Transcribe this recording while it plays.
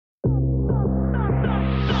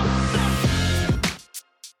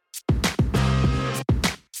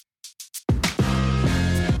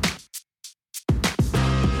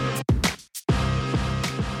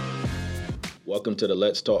Welcome to the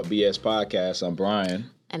Let's Talk BS podcast. I'm Brian.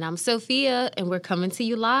 And I'm Sophia, and we're coming to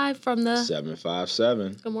you live from the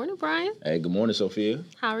 757. Good morning, Brian. Hey, good morning, Sophia.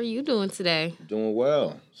 How are you doing today? Doing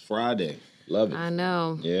well. It's Friday. Love it. I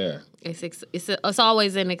know. Yeah. It's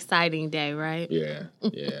always an exciting day, right? Yeah.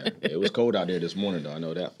 It was cold out there this morning, though. I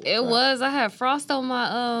know that. It was. I had frost on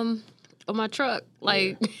my truck.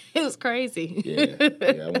 Like It was crazy. Yeah.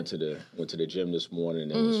 I went to the gym this morning.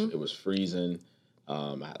 And it was freezing.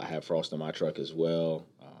 I had frost on my truck as well.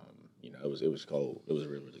 It was cold. It was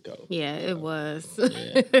really, really cold. Yeah, it was.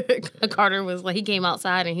 Yeah. Carter was like, he came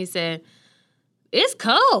outside and he said, "It's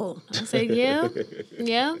cold." I said,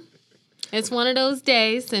 yeah. It's one of those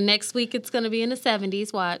days, and next week it's going to be in the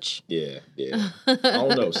 70s. Watch. Yeah. I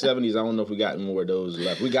don't know. 70s, I don't know if we got more of those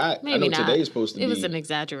left. Maybe I know not. today's supposed to be. It was an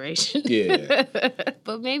exaggeration. Yeah.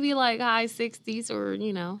 But maybe like high 60s or,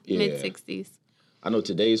 mid 60s. I know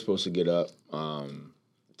today's supposed to get up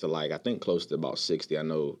to I think close to about 60. I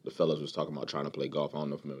know the fellas was talking about trying to play golf. I don't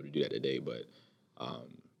know if I'm able to do that today, but,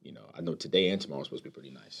 I know today and tomorrow is supposed to be pretty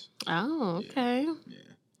nice. Oh, okay.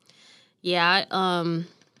 Yeah.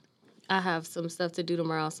 I have some stuff to do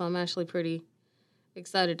tomorrow, so I'm actually pretty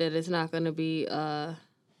excited that it's not going to be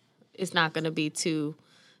too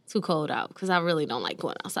cold out, because I really don't like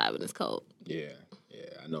going outside when it's cold. Yeah.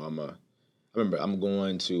 I know I remember I'm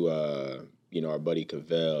going to, our buddy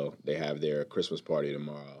Cavell. They have their Christmas party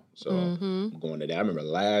tomorrow. So I'm going to that. I remember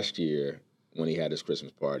last year when he had his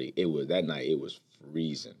Christmas party, that night it was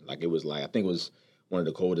freezing. I think it was one of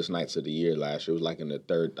the coldest nights of the year last year. It was in the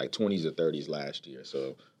 20s or 30s last year.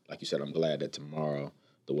 So like you said, I'm glad that tomorrow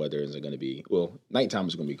the weather isn't going to be, nighttime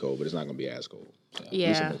is going to be cold, but it's not going to be as cold. So yeah. At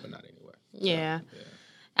least I'm hoping not anyway. So, yeah.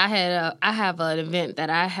 I have an event that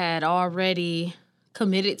I had already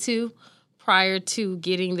committed to prior to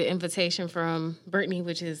getting the invitation from Brittany,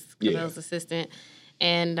 which is Cavell's assistant.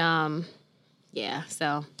 And,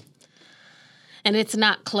 so. And it's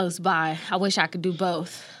not close by. I wish I could do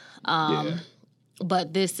both.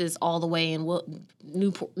 But this is all the way in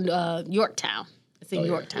Yorktown. It's in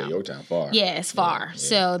Yorktown. Yeah, Yorktown, far. Yeah, it's far. Yeah.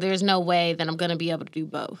 So there's no way that I'm going to be able to do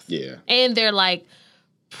both. Yeah. And they're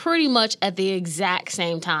pretty much at the exact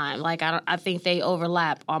same time. I think they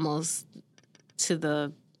overlap almost to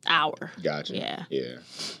the hour. Gotcha. Yeah.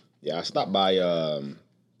 Yeah, I stopped by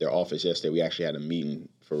their office yesterday. We actually had a meeting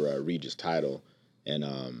for Regis title. And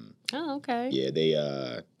oh, okay. Yeah,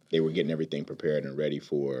 they were getting everything prepared and ready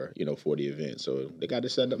for the event. So they got it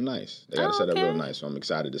set up nice. They got it set up real nice. So I'm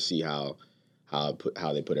excited to see how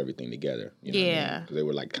they put everything together. Because they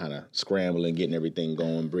were kind of scrambling, getting everything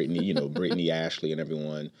going. Brittany, Ashley, and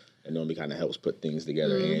everyone, and normally kind of helps put things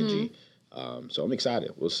together. Angie. So I'm excited.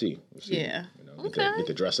 We'll see. Yeah. Get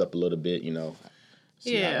to dress up a little bit.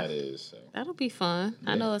 See how that is. So. That'll be fun.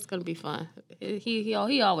 Yeah. I know it's gonna be fun. He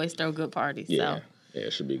always throw good parties. Yeah. So. Yeah,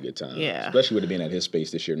 it should be a good time. Yeah. Especially with it being at his space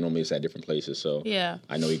this year. Normally it's at different places. So yeah.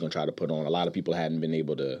 I know he's going to try to put on. A lot of people hadn't been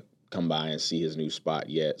able to come by and see his new spot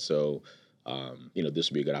yet. So, this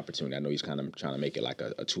would be a good opportunity. I know he's kind of trying to make it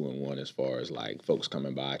a 2-in-1 as far as folks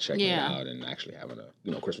coming by, checking it out, and actually having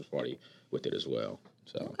a Christmas party with it as well.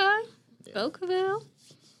 So okay. Go Cavell.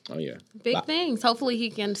 Oh, yeah. Big things. Hopefully he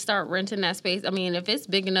can start renting that space. I mean, if it's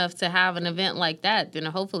big enough to have an event like that, then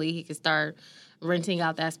hopefully he can start renting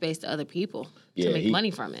out that space to other people to make money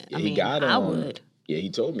from it. I would. Yeah, he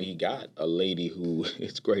told me he got a lady who,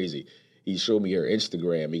 it's crazy. He showed me her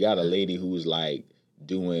Instagram. He got a lady who's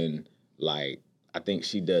doing I think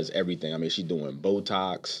she does everything. I mean, she's doing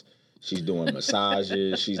Botox. She's doing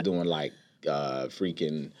massages. She's doing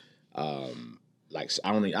freaking, I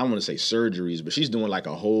don't want to say surgeries, but she's doing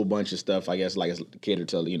a whole bunch of stuff. I guess it's catered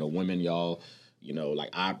to women, y'all.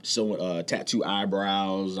 Tattoo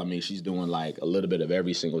eyebrows. I mean, she's doing a little bit of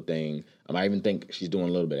every single thing. I even think she's doing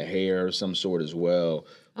a little bit of hair of some sort as well.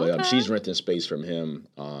 But she's renting space from him.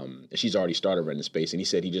 And she's already started renting space. And he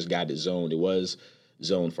said he just got it zoned. It was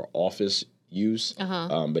zoned for office use,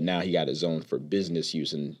 but now he got it zoned for business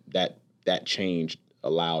use. And that change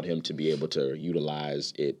allowed him to be able to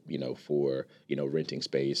utilize it, for, renting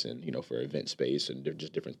space and, for event space and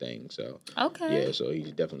just different things. So, yeah, so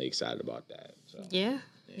he's definitely excited about that. So, yeah.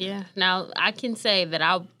 Now, I can say that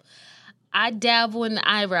I dabble in the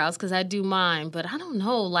eyebrows because I do mine, but I don't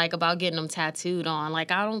know, about getting them tattooed on. I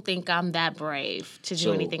don't think I'm that brave to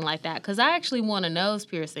do anything like that, because I actually want a nose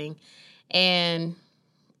piercing, and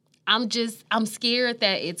I'm scared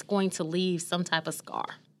that it's going to leave some type of scar.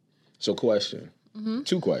 So question. Mm-hmm.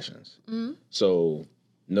 2 questions. Mm-hmm. So,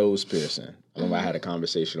 nose piercing. I remember I had a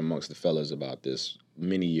conversation amongst the fellas about this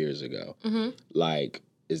many years ago. Mm-hmm.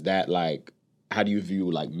 Is that how do you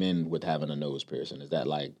view men with having a nose piercing? Is that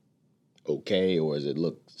okay, or does it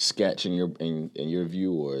look sketch in your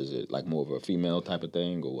view, or is it like more of a female type of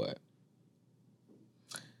thing, or what?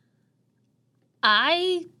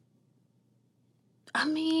 I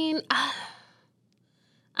mean, I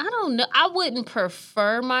don't know. I wouldn't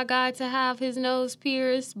prefer my guy to have his nose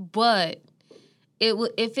pierced, but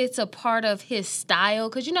if it's a part of his style,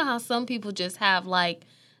 because you know how some people just have like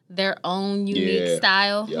their own unique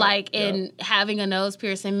style, and having a nose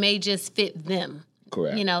piercing may just fit them.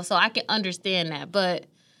 Correct. You know, so I can understand that, but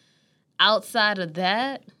outside of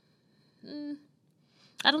that,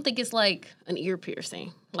 I don't think it's like an ear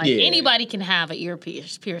piercing. Like anybody can have an ear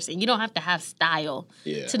piercing. You don't have to have style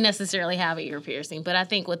to necessarily have an ear piercing. But I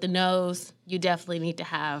think with the nose, you definitely need to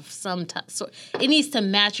have some sort. It needs to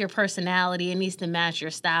match your personality. It needs to match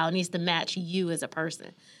your style. It needs to match you as a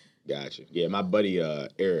person. Gotcha. Yeah, my buddy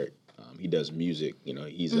Eric, he does music. You know,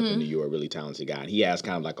 he's up in New York, really talented guy. And he has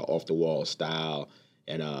kind of like an off the wall style,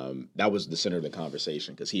 and that was the center of the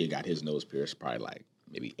conversation because he had got his nose pierced probably like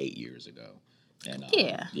maybe 8 years ago. And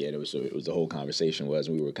it was the whole conversation was,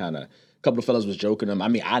 and we were kind of, a couple of fellas was joking them. I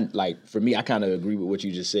mean, for me, I kind of agree with what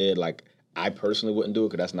you just said. Like, I personally wouldn't do it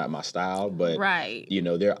because that's not my style. But you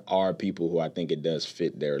know, there are people who I think it does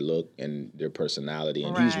fit their look and their personality,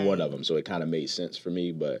 and he's one of them. So it kind of made sense for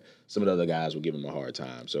me. But some of the other guys were giving him a hard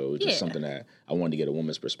time. So it was just something that I wanted to get a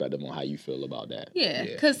woman's perspective on how you feel about that. Yeah,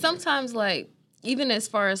 because sometimes, like, even as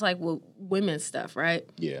far as like with women's stuff, right?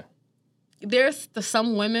 Yeah, there's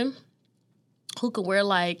some women who could wear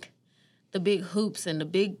like the big hoops and the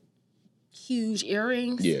big, huge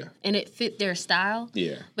earrings. Yeah. And it fit their style.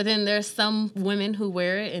 Yeah. But then there's some women who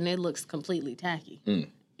wear it and it looks completely tacky.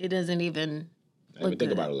 It doesn't even I didn't even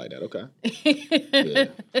think about it like that. Okay.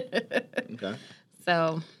 Okay.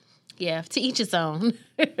 So, yeah, to each his own,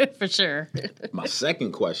 for sure. My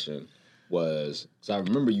second question was, so I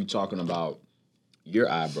remember you talking about your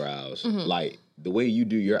eyebrows, like the way you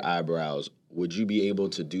do your eyebrows. Would you be able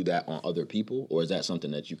to do that on other people, or is that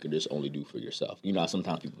something that you could just only do for yourself? You know,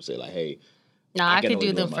 sometimes people say like, "Hey, no, I could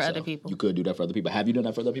do them for other people." You could do that for other people. Have you done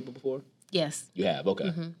that for other people before? Yes. You have.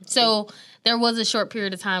 Okay. So there was a short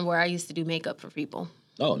period of time where I used to do makeup for people.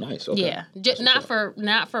 Oh, nice. Okay. Yeah, not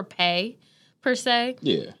for pay per se.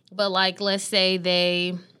 Yeah. But like, let's say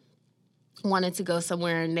they wanted to go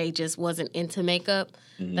somewhere and they just wasn't into makeup,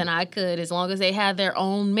 then I could, as long as they had their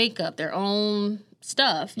own makeup, their own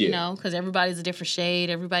stuff, you know, because everybody's a different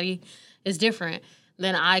shade, everybody is different,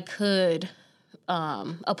 then I could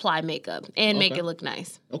apply makeup and make it look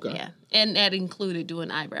nice. Okay. Yeah. And that included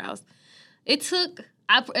doing eyebrows. It took,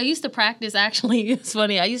 I used to practice, actually, it's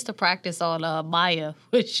funny, I used to practice on Maya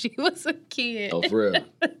when she was a kid. Oh, for real?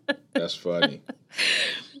 That's funny.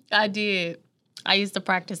 I did. I used to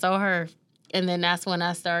practice on her, and then that's when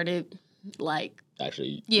I started, like,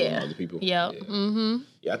 actually other people. Yep. Yeah.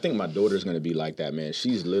 Yeah, I think my daughter's gonna be like that, man.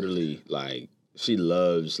 She's literally like, she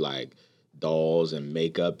loves like dolls and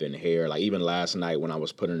makeup and hair. Like even last night when I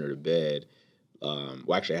was putting her to bed,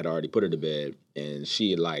 actually I had already put her to bed, and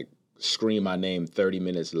she had like screamed my name 30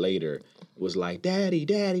 minutes later, was like, "Daddy,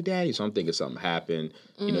 Daddy, Daddy." So I'm thinking something happened.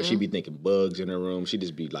 You know, she'd be thinking bugs in her room. She'd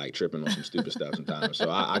just be like tripping on some stupid stuff sometimes.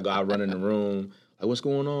 So I run in the room, like, "What's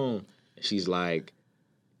going on?" And she's like,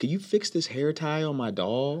 "Can you fix this hair tie on my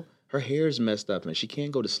doll? Her hair's messed up and she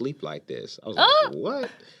can't go to sleep like this." I was like, "What?"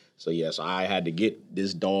 So I had to get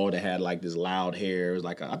this doll that had like this loud hair. It was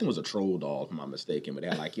like I think it was a troll doll, if I'm not mistaken, but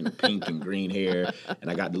it had like, you know, pink and green hair. And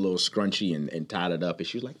I got the little scrunchie and tied it up. And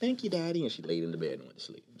she was like, "Thank you, Daddy." And she laid in the bed and went to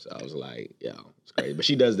sleep. So I was like, yeah, it's crazy. But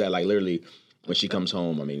she does that like literally when she comes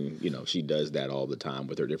home. I mean, you know, she does that all the time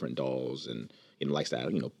with her different dolls, and you know, likes to,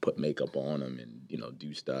 you know, put makeup on them and, you know,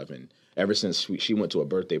 do stuff. And ever since she went to a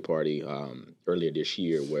birthday party earlier this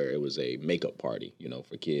year where it was a makeup party, you know,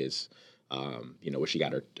 for kids, you know, where she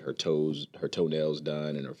got her toenails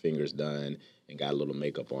done and her fingers done and got a little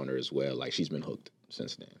makeup on her as well. Like, she's been hooked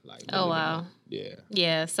since then. Like, oh, wow. Yeah.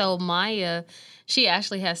 Yeah. So Maya, she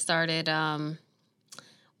actually has started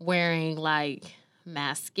wearing like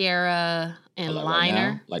mascara and liner.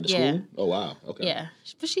 Right, like the school? Oh, wow. Okay. Yeah.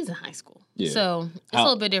 But she's in high school. Yeah. So it's a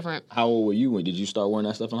little bit different. How old were you when did you start wearing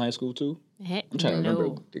that stuff in high school too? Heck, I'm trying to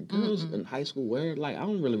remember. The girls in high school wear, like, I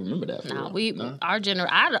don't really remember that.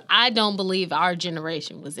 I don't believe our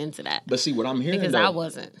generation was into that. But see, what I'm hearing, because though, I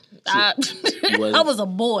wasn't. I was a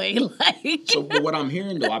boy. Like, so what I'm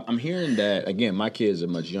hearing though, I'm hearing that, again, my kids are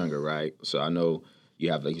much younger, right? So I know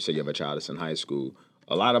you have, like you said, you have a child that's in high school.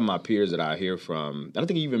 A lot of my peers that I hear from, and I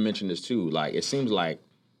think you even mentioned this too, like, it seems like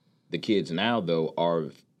the kids now though are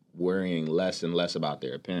worrying less and less about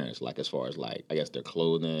their appearance, like as far as like, I guess, their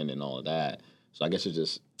clothing and all of that. So I guess it's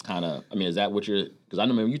just kind of, I mean, is that what you're, because I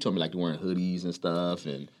remember you told me like you're wearing hoodies and stuff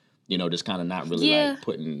and, just kind of not really like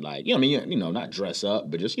putting like, not dress up,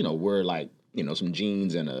 but just, wear like, some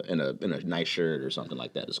jeans and a nice shirt or something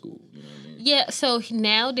like that to school. You know what I mean? Yeah. So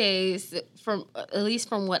nowadays, at least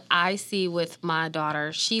from what I see with my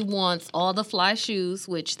daughter, she wants all the fly shoes,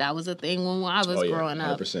 which that was a thing when I was growing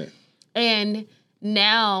 100%. up. And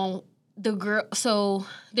now so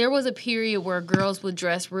there was a period where girls would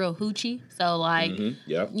dress real hoochie. So like,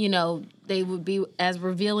 they would be as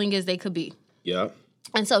revealing as they could be. Yeah.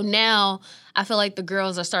 And so now I feel like the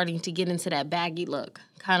girls are starting to get into that baggy look,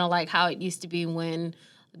 kind of like how it used to be when,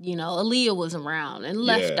 Aaliyah was around and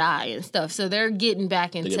Left Eye and stuff. So they're getting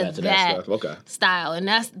back into that style. And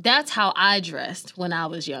that's how I dressed when I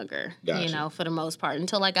was younger, for the most part,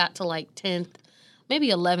 until I got to like 10th, maybe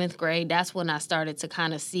 11th grade. That's when I started to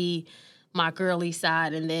kind of see my girly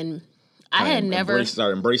side. And then I had never...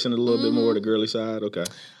 Started embracing it a little bit more, the girly side? Okay.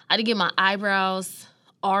 I didn't get my eyebrows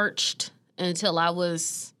arched until I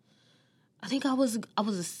was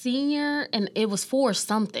a senior, and it was for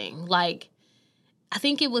something. Like, I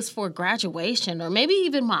think it was for graduation or maybe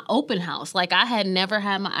even my open house. Like, I had never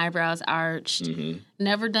had my eyebrows arched,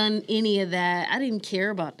 never done any of that. I didn't care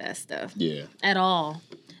about that stuff at all.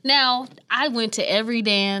 Now, I went to every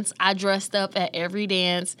dance. I dressed up at every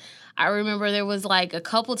dance. I remember there was like a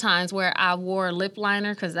couple times where I wore a lip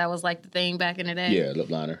liner because that was like the thing back in the day. Yeah, lip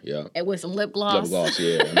liner, yeah. And with some lip gloss. Lip gloss,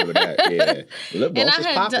 yeah, I remember that, yeah. Lip gloss is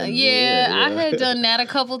popping. I had done that a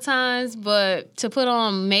couple times, but to put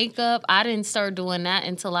on makeup, I didn't start doing that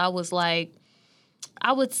until I was like,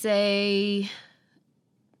 I would say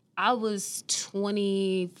I was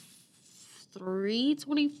 23,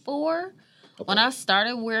 24 when I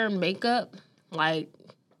started wearing makeup, like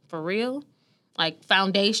for real. Like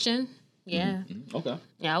foundation, yeah. Mm-hmm. Okay.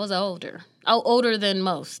 Yeah, I was older. Older than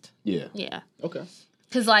most. Yeah. Yeah. Okay.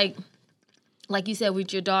 Because like you said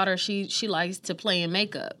with your daughter, she likes to play in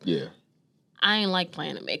makeup. Yeah. I ain't like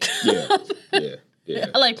playing in makeup. Yeah.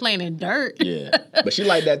 I like playing in dirt. Yeah. But she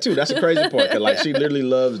like that too. That's the crazy part. Cause like she literally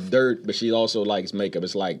loves dirt, but she also likes makeup.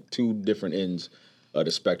 It's like two different ends of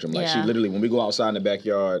the spectrum. Like she literally, when we go outside in the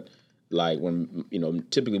backyard, like when,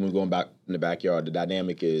 typically when we're going back in the backyard, the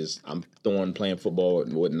dynamic is I'm playing football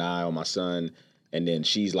with Nye or my son, and then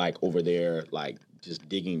she's like over there, like just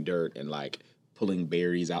digging dirt and like pulling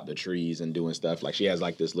berries out the trees and doing stuff. Like she has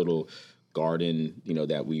like this little garden,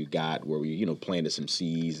 that we got where we, planted some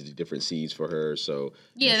seeds, different seeds for her. So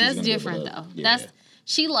yeah, that's different though. Yeah.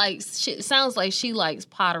 It sounds like she likes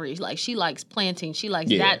pottery. Like she likes planting. She likes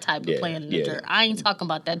that type of playing in the dirt. I ain't talking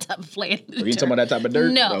about that type of playing in the dirt. You talking about that type of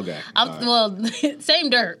dirt? No. Okay. Well, same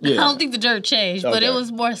dirt. Yeah. I don't think the dirt changed, but it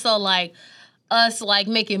was more so like us like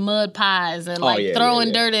making mud pies and like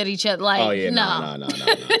throwing dirt at each other. Like, no.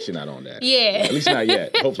 She's not on that. Yeah. At least not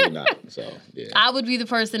yet. Hopefully not. So, yeah. I would be the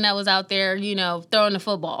person that was out there, throwing the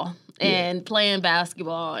football and playing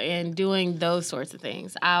basketball and doing those sorts of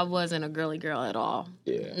things. I wasn't a girly girl at all.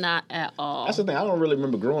 Yeah. Not at all. That's the thing. I don't really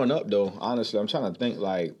remember growing up, though. Honestly, I'm trying to think,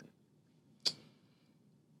 like,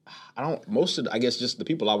 I guess just the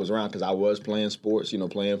people I was around, because I was playing sports,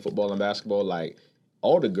 playing football and basketball, like,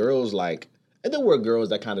 all the girls, like, and there were girls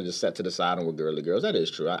that kind of just sat to the side and were girly girls. That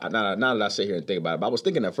is true. Now that I sit here and think about it, but I was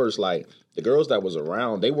thinking at first, like, the girls that was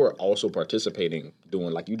around, they were also participating,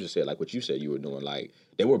 doing, like you just said, like what you said you were doing. Like,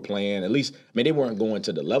 they were playing, at least, they weren't going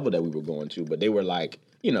to the level that we were going to, but they were, like,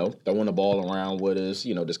 throwing the ball around with us,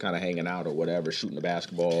 just kind of hanging out or whatever, shooting the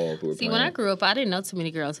basketball. When I grew up, I didn't know too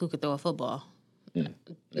many girls who could throw a football. Yeah.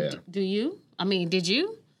 Do you? I mean, did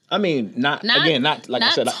you? I mean, not like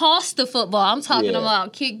I said. Not toss the football. I'm talking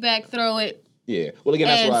about kick back, throw it. Yeah. Well, again,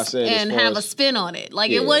 that's what I said. And have a spin on it.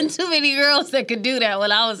 Like, it wasn't too many girls that could do that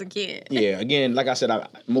when I was a kid. Yeah. Again, like I said, I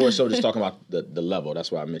more so just talking about the level.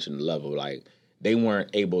 That's why I mentioned the level. Like, they weren't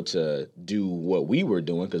able to do what we were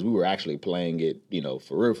doing because we were actually playing it,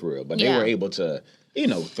 for real. But they were able to,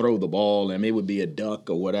 throw the ball and it would be a duck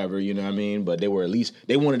or whatever, you know what I mean? But they were at least,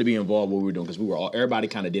 they wanted to be involved in what we were doing because everybody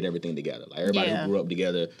kind of did everything together. Like everybody who grew up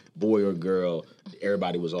together, boy or girl,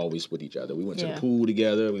 everybody was always with each other. We went to the pool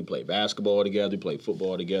together. We played basketball together. We played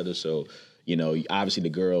football together. So, obviously the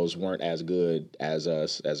girls weren't as good as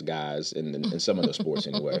us as guys in some of the sports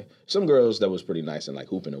anyway. Some girls that was pretty nice in like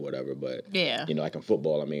hooping or whatever, but like in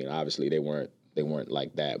football, I mean, obviously they weren't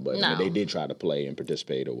like that, but they did try to play and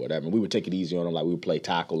participate or whatever. And we would take it easy on them, like we would play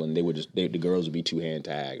tackle, and they would just the girls would be 2-hand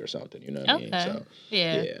tag or something. You know what I mean? So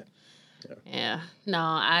yeah. No,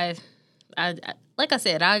 I like I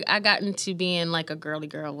said, I got into being like a girly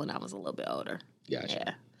girl when I was a little bit older.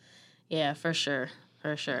 Gotcha. Yeah, for sure.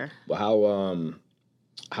 For sure. Well,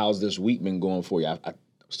 how's this week been going for you? I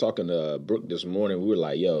was talking to Brooke this morning. We were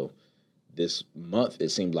like, yo, this month, it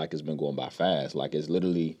seems like it's been going by fast. Like, it's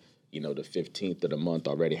literally the 15th of the month,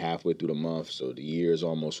 already halfway through the month. So the year is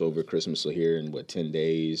almost over. Christmas are here in 10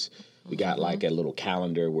 days. We got like a little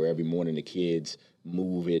calendar where every morning the kids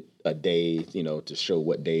move it a day, to show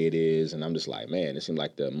what day it is. And I'm just like, man, it seemed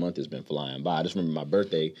like the month has been flying by. I just remember my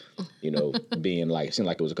birthday, being like, it seemed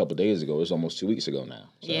like it was a couple of days ago. It was almost 2 weeks ago now.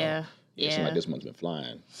 So, yeah. It seemed like this month's been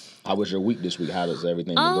flying. How was your week this week? How does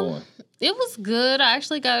everything been going? It was good. I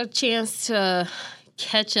actually got a chance to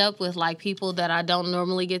catch up with like people that I don't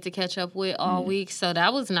normally get to catch up with all week. So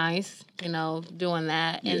that was nice, doing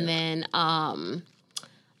that. Yeah. And then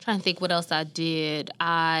trying to think what else I did.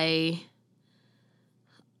 I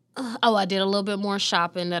did a little bit more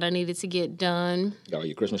shopping that I needed to get done. Got all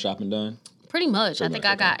your Christmas shopping done? Pretty much. I think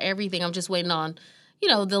I got everything. I'm just waiting on,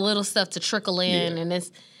 the little stuff to trickle in. Yeah.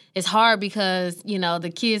 And it's hard because,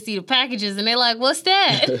 the kids see the packages and they're like, what's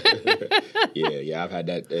that? Yeah, I've had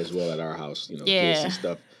that as well at our house. Kids see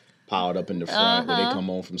stuff piled up in the front when they come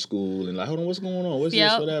home from school and like, hold on, what's going on? What's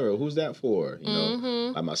this? Whatever. Who's that for?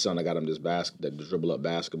 Like my son, I got him this the dribble up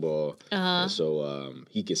basketball, and so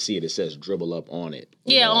he could see it. It says dribble up on it.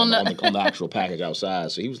 On the actual package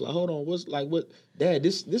outside. So he was like, hold on, what? Dad,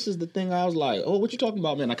 this is the thing. I was like, oh, what you talking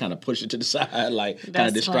about, man? I kind of pushed it to the side, like kind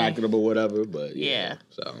of distracted him or whatever. But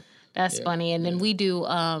so that's funny. And then we do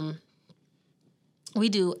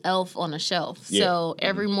Elf on a Shelf. So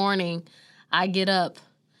every morning I get up.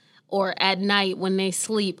 Or at night when they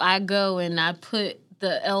sleep, I go and I put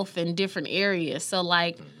the elf in different areas. So,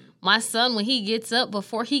 like, my son, when he gets up,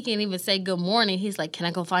 before he can even say good morning, he's like, can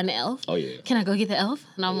I go find the elf? Oh, yeah. Can I go get the elf?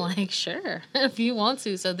 And I'm like, sure, if you want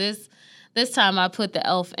to. So this time I put the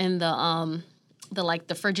elf in the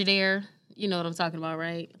Frigidaire. You know what I'm talking about,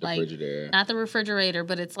 right? The Frigidaire. Not the refrigerator,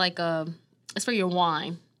 but it's like it's for your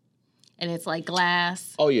wine. And it's like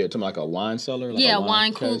glass. Oh, yeah, to like a wine cellar? Like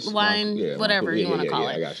wine, whatever you want to call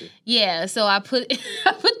it. I got you. Yeah, so I put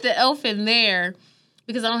the elf in there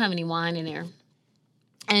because I don't have any wine in there.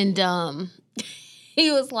 And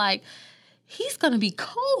he was like, he's going to be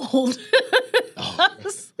cold.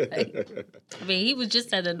 He was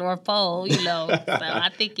just at the North Pole, so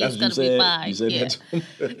I think he's going to be fine. You said that to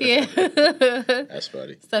him? Yeah. That's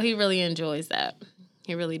funny. So he really enjoys that.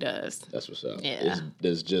 He really does. That's what's up. Yeah.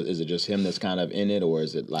 Is it just him that's kind of in it, or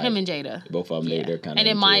is it like him and Jada? Both of them, they're kind of. And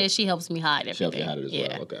then Maya, she helps me hide everything. She helps you hide it as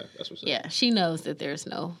well. Okay, that's what's up. Yeah, she knows that there's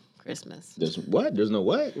no Christmas. There's what? There's no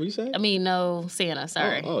what? What do you say? I mean, no Santa.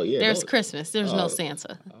 Sorry. Oh yeah. There's Christmas. There's no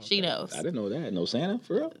Santa. Okay. She knows. I didn't know that. No Santa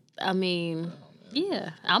for real. I mean. Yeah,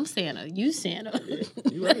 I'm Santa. You Santa. Yeah,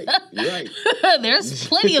 you're right. You're right. There's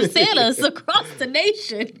plenty of Santas across the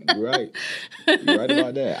nation. You're right. You're right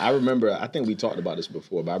about that. I think we talked about this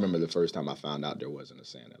before, but I remember the first time I found out there wasn't a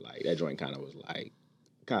Santa. Like, that joint kind of was like,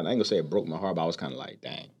 I ain't gonna say it broke my heart, but I was kind of like,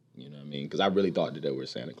 dang. You know what I mean? Because I really thought that there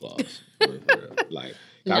was Santa Claus. Like,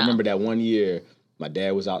 no. I remember that one year, my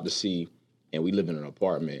dad was out to sea, and we lived in an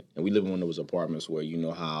apartment. And we lived in one of those apartments where you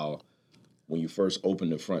know how when you first open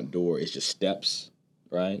the front door, it's just steps,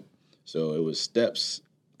 right? So it was steps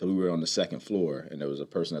because we were on the second floor, and there was a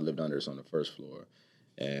person that lived under us on the first floor.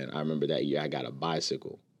 And I remember that year I got a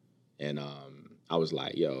bicycle, and I was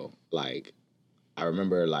like, yo, like, I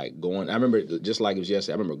remember just like it was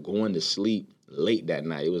yesterday, I remember going to sleep late that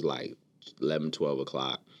night. It was like 11, 12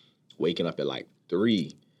 o'clock, waking up at like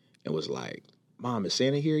 3 and was like, Mom, is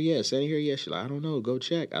Santa here yet? Santa here yet? She's like, I don't know, go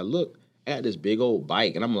check. I look at this big old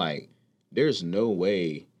bike, and I'm like, there's no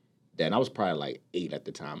way that, and I was probably like 8 at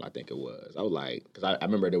the time, I think it was. I was like, because I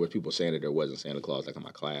remember there was people saying that there wasn't Santa Claus, like in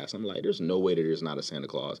my class. I'm like, there's no way that there's not a Santa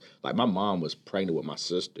Claus. Like, my mom was pregnant with my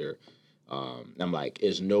sister. And I'm like,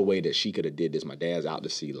 there's no way that she could have did this. My dad's out to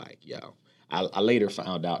sea, like, yo. I later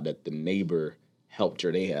found out that the neighbor helped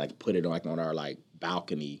her. They had like put it on, like, on our like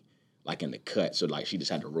balcony, like in the cut. So like she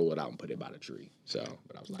just had to roll it out and put it by the tree. So,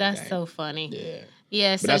 but I was like, that's dang. so funny. Yeah.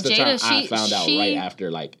 Yeah. But So that's the Jada, time I found out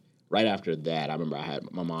right after that. I remember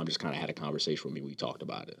my mom just kind of had a conversation with me. We talked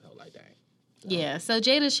about it. I was like, dang. Yeah. So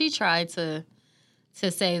Jada, she tried to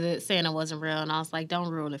say that Santa wasn't real, and I was like, don't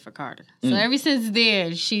ruin it for Carter. So ever since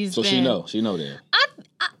then, she's been... she know then.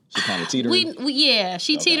 She kind of teetering?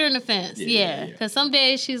 She teetering the fence. Yeah. Because some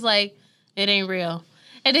days she's like, it ain't real.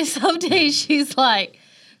 And then some days she's like,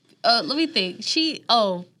 let me think.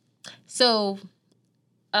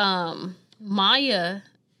 Maya,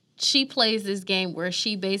 she plays this game where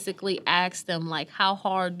she basically asks them, like, how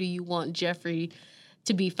hard do you want Jeffrey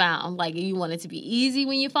to be found? Like, you want it to be easy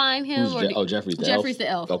when you find him? Jeffrey's the elf? Jeffrey's the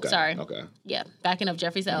elf. Okay. Sorry. Okay. Yeah, backing up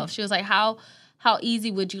Jeffrey's the elf. She was like, how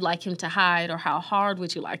easy would you like him to hide, or how hard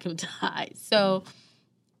would you like him to hide? So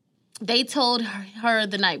they told her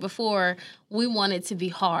the night before, we want it to be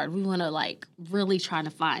hard. We want to, like, really try to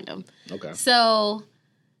find him. Okay. So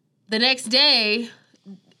the next day,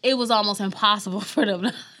 it was almost impossible for them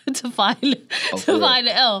to find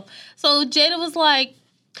the elf. So Jada was like,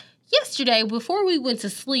 yesterday, before we went to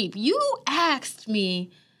sleep, you asked me,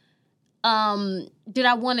 did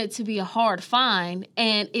I want it to be a hard find?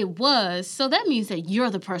 And it was. So that means that you're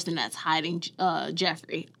the person that's hiding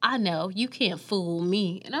Jeffrey. I know. You can't fool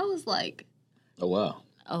me. And I was like, oh, wow.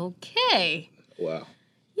 Okay. Wow.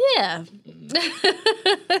 Yeah.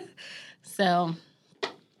 Mm-hmm. So,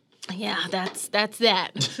 yeah, that's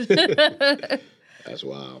that. That's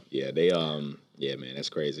wild. Yeah, yeah, man, that's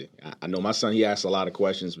crazy. I know my son, he asks a lot of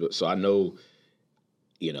questions, but so I know,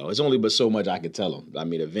 it's only but so much I could tell him. I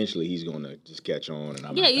mean, eventually he's going to just catch on.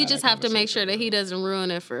 And you just have to make sure that he doesn't ruin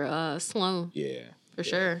it for Sloan. Yeah. For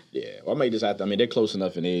sure. Yeah. Well, I may just have to, they're close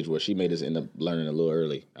enough in age where she may just end up learning a little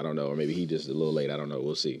early. I don't know. Or maybe he just a little late. I don't know.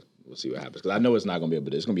 We'll see. We'll see what happens. Because I know it's not going to be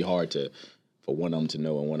able to, it's going to be hard for one of them to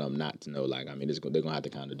know and one of them not to know. Like, they're going to have to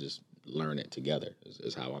kind of just learn it together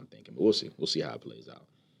is how I'm thinking. But we'll see. We'll see how it plays out.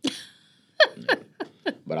 Yeah.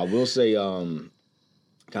 But I will say,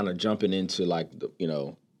 kind of jumping into like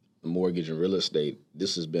the mortgage and real estate,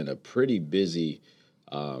 this has been a pretty busy,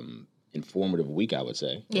 informative week, I would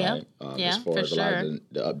say. Yeah. Right? As far as a lot of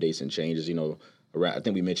the updates and changes, I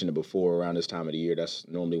think we mentioned it before, around this time of the year, that's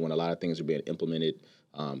normally when a lot of things are being implemented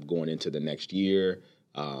going into the next year.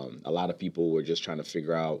 A lot of people were just trying to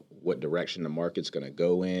figure out what direction the market's going to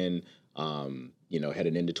go in,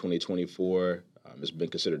 heading into 2024. It's been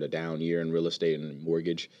considered a down year in real estate and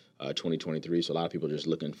mortgage, 2023. So a lot of people are just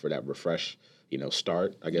looking for that refresh,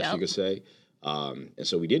 start, I guess you could say. And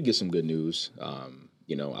so we did get some good news.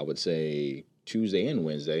 I would say Tuesday and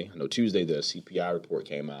Wednesday. I know Tuesday the CPI report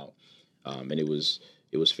came out, and it was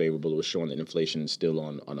favorable. It was showing that inflation still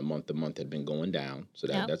on a month-to-month had been going down. So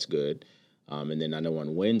that's good. And then I know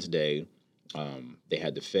on Wednesday, they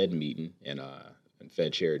had the Fed meeting, and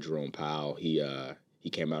Fed Chair Jerome Powell, he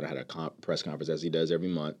came out and had a press conference, as he does every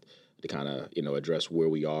month, to kind of address where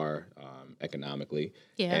we are economically.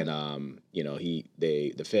 Yeah. And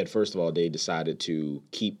the Fed, first of all, they decided to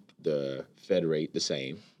keep the Fed rate the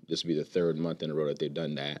same. This will be the third month in a row that they've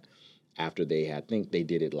done that. After I think they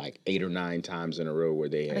did it like 8 or 9 times in a row where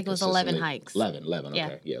they had, I think it was 11 hikes. 11,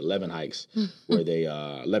 okay. Yeah, 11 hikes where they,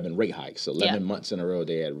 11 rate hikes. So 11 months in a row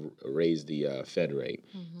they had raised the Fed rate.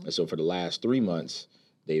 Mm-hmm. And so for the last 3 months,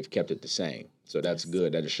 they've kept it the same. So that's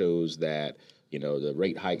good. That shows that, the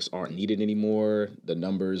rate hikes aren't needed anymore. The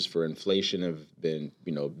numbers for inflation have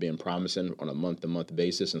been promising on a month-to-month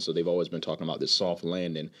basis. And so they've always been talking about this soft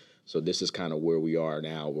landing. So this is kind of where we are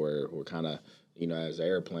now, where we're kind of, as an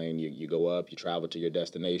airplane, you go up, you travel to your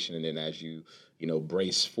destination, and then as you,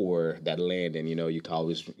 brace for that landing, you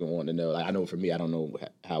always want to know. Like, I know for me, I don't know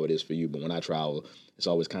how it is for you, but when I travel, it's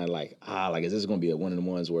always kind of like, is this going to be one of the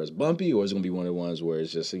ones where it's bumpy, or is it going to be one of the ones where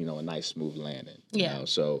it's just, a nice smooth landing? Yeah.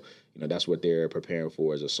 So, that's what they're preparing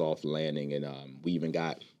for, is a soft landing. And we even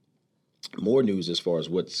got more news as far as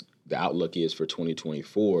what's the outlook is for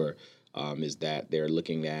 2024, is that they're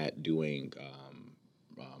looking at doing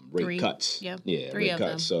rate cuts. Yep. Yeah, rate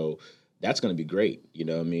cuts. So that's going to be great. You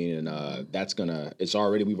know what I mean?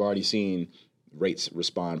 And we've already seen rates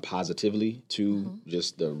respond positively to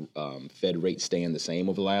just the Fed rate staying the same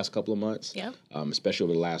over the last couple of months. Yep. Especially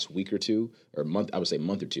over the last week or two, or month. I would say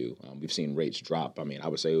month or two. We've seen rates drop. I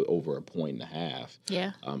would say over 1.5 points.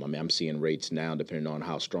 Yeah. I'm seeing rates now, depending on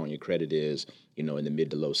how strong your credit is, in the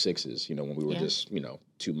mid to low 6s. When we were just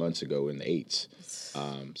 2 months ago in the 8s.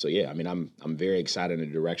 So yeah, I'm very excited in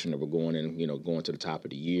the direction that we're going in. Going to the top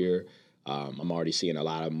of the year. I'm already seeing a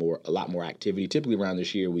lot more activity. Typically around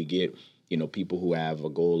this year, we get people who have a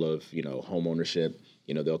goal of, home ownership,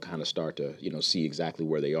 they'll kind of start to, see exactly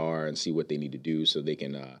where they are and see what they need to do so they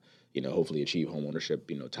can, hopefully achieve home ownership,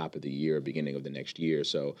 top of the year, beginning of the next year.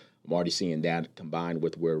 So I'm already seeing that combined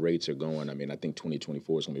with where rates are going. I think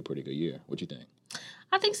 2024 is going to be a pretty good year. What do you think?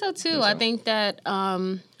 I think so, too. I think that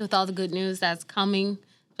with all the good news that's coming,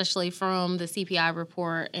 especially from the CPI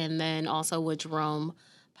report and then also with Jerome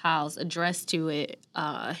Powell's address to it,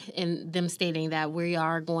 and them stating that we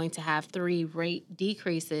are going to have 3 rate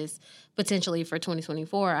decreases potentially for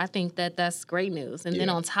 2024. I think that that's great news. And then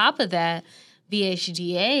on top of that,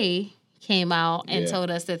 VHDA came out and told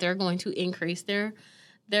us that they're going to increase their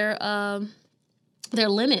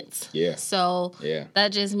limits. Yeah. So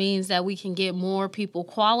that just means that we can get more people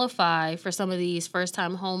qualified for some of these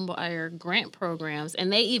first-time homebuyer grant programs.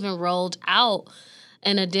 And they even rolled out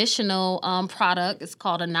an additional product. It's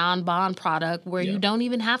called a non-bond product where you don't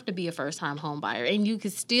even have to be a first-time home buyer, and you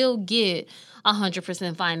could still get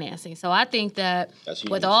 100% financing. So I think that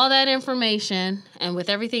with all that information and with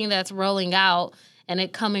everything that's rolling out and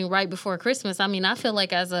it coming right before Christmas. I mean, I feel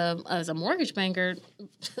like as a mortgage banker,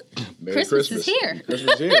 Christmas is here.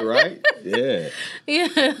 Christmas is here, right? Yeah.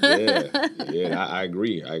 Yeah. I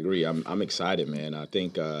agree. I'm excited, man. I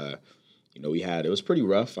think it was pretty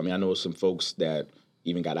rough. I mean, I know some folks that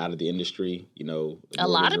even got out of the industry, A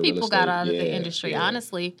lot of people got out of the industry,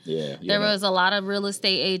 honestly. Yeah. There was a lot of real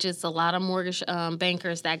estate agents, a lot of mortgage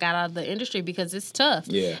bankers that got out of the industry because it's tough.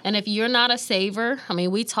 Yeah. And if you're not a saver, I mean,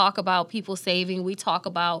 we talk about people saving, we talk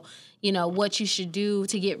about, what you should do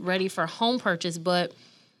to get ready for home purchase, but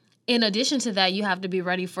in addition to that, you have to be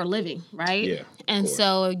ready for living, right? Yeah. And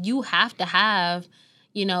so you have to have,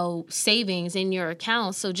 savings in your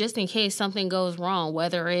account. So just in case something goes wrong,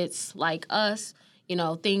 whether it's like us,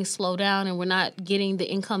 things slow down and we're not getting the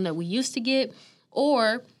income that we used to get,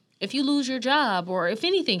 or if you lose your job, or if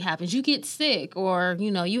anything happens, you get sick, or,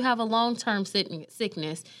 you have a long-term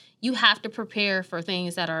sickness, you have to prepare for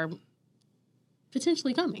things that are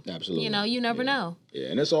potentially coming. Absolutely. You never know. Yeah,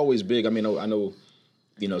 and it's always big. I mean, I know,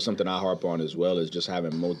 something I harp on as well is just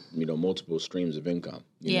having, multiple streams of income.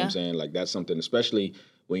 You know what I'm saying? Like, that's something, especially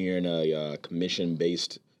when you're in a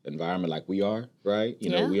commission-based environment like we are, right?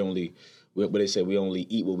 What they say, we only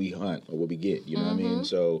eat what we hunt or what we get, you know what I mean?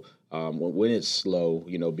 So when it's slow,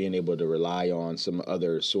 being able to rely on some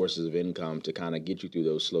other sources of income to kind of get you through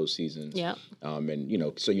those slow seasons. Yeah.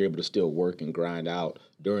 And, so you're able to still work and grind out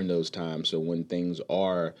during those times. So when things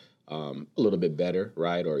are a little bit better,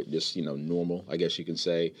 right, or just, normal, I guess you can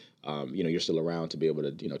say, you're still around to be able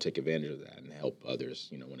to, take advantage of that and help others,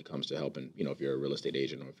 when it comes to helping, if you're a real estate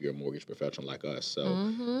agent or if you're a mortgage professional like us. So,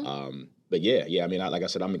 but yeah, I mean, like I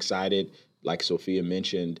said, I'm excited. Like Sophia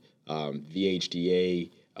mentioned, VHDA,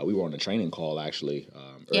 we were on a training call actually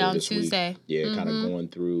earlier on this Tuesday. week. Yeah, kind of going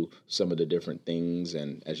through some of the different things.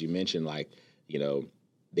 And as you mentioned, like,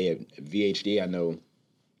 they have VHDA, I know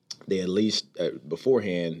they at least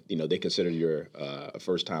beforehand, they considered you're a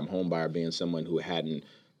first-time home buyer being someone who hadn't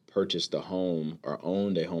purchased a home or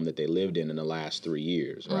owned a home that they lived in the last 3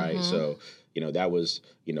 years, right? So, that was,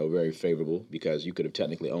 very favorable because you could have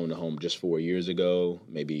technically owned a home just 4 years ago,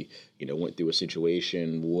 maybe, went through a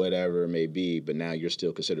situation, whatever it may be, but now you're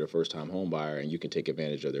still considered a first-time home buyer and you can take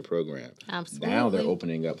advantage of their program. Absolutely. Now they're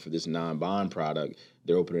opening up for this non-bond product.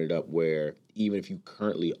 They're opening it up where even if you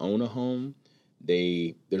currently own a home,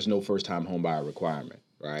 there's no first-time home buyer requirement,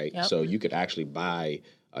 right? Yep. So you could actually buy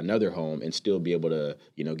another home and still be able to,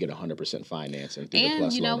 get 100% financing through the plus loan.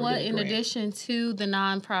 And you know what? In grant. addition to the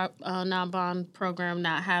non-bond program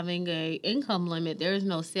not having a income limit, there is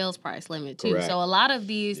no sales price limit too. Correct. So a lot of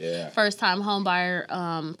these first-time home buyer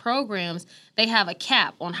programs, they have a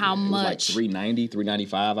cap on how much. It was like $390,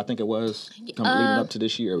 $395, I think it was, leading up to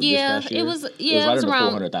this year. This past year. It was right under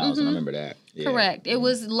around $400,000. I remember that. Yeah. Correct. It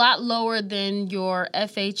was a lot lower than your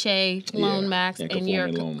FHA loan max and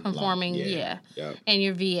your conforming, Yep. and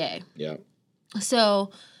your VA. Yeah.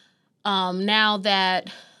 So now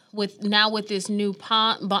with this new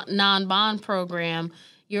non-bond program,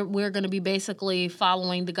 we're going to be basically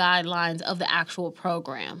following the guidelines of the actual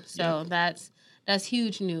program. So that's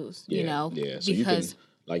huge news, Yeah. So because you can,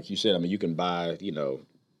 like you said, I mean, you can buy,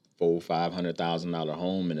 $400,000-$500,000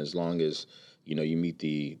 home, and as long as you meet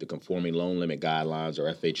the conforming loan limit guidelines or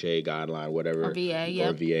FHA guideline, whatever, or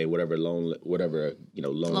VA, whatever loan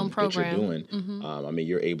program that you're doing. I mean,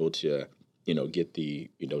 you're able to, get the,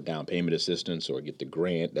 down payment assistance or get the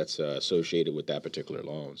grant that's associated with that particular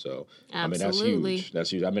loan. So, Absolutely. I mean, that's huge.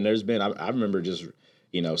 That's huge. I mean, there's been, I remember just,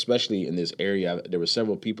 especially in this area, there were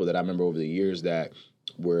several people that I remember over the years that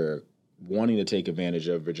were wanting to take advantage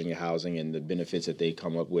of Virginia housing and the benefits that they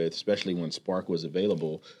come up with, especially when Spark was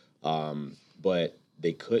available. But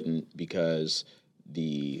they couldn't because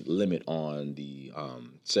the limit on the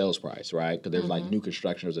sales price, right? Because there's like new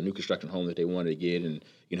construction. There's a new construction home that they wanted to get, and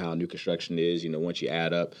you know how new construction is. Once you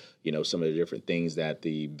add up, some of the different things that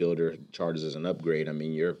the builder charges as an upgrade. I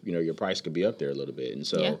mean, your price could be up there a little bit, and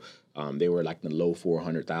so they were like the low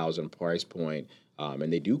 400,000 price point.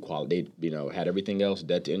 And they do quality. They, had everything else.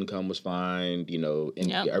 Debt to income was fine.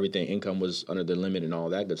 Everything, income was under the limit and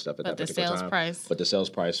all that good stuff at that particular time. But the sales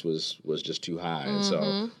price was just too high. And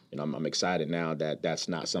so, I'm excited now that that's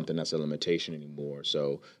not something that's a limitation anymore.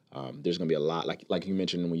 So there's going to be a lot, like you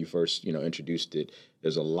mentioned when you first, introduced it.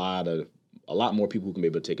 There's a lot more people who can be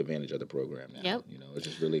able to take advantage of the program now. Yep. It's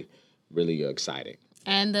just really, really exciting.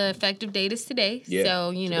 And the effective date is today. Yeah,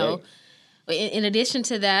 so, in addition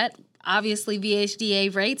to that, obviously,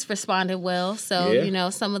 VHDA rates responded well. So,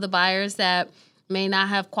 some of the buyers that may not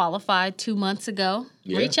have qualified 2 months ago,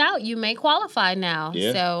 reach out. You may qualify now.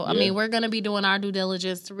 Yeah. So, I mean, we're going to be doing our due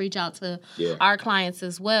diligence to reach out to our clients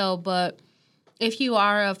as well. But if you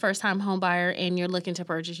are a first-time home buyer and you're looking to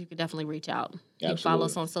purchase, you could definitely reach out. You can follow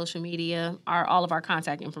us on social media. All of our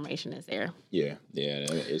contact information is there. Yeah,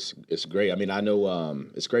 it's great. I mean, I know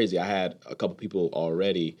it's crazy. I had a couple people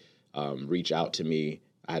already reach out to me.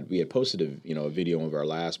 We had posted a video of our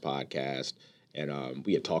last podcast, and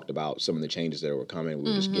we had talked about some of the changes that were coming. We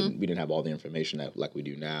were just we didn't have all the information like we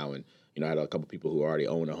do now, and I had a couple people who already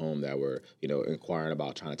own a home that were inquiring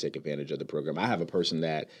about trying to take advantage of the program. I have a person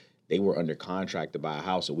that they were under contract to buy a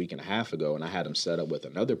house a week and a half ago, and I had them set up with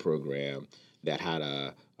another program that had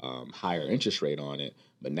a higher interest rate on it.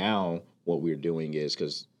 But now what we're doing is,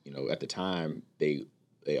 because at the time they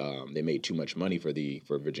made too much money for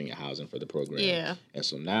Virginia Housing for the program, and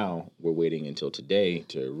so now we're waiting until today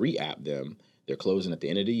to re-app them. They're closing at the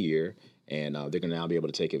end of the year, and they're going to now be able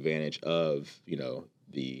to take advantage of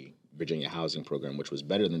the Virginia Housing program, which was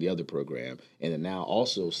better than the other program. And then now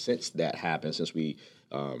also, since that happened, since we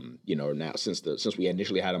since we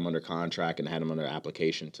initially had them under contract and had them under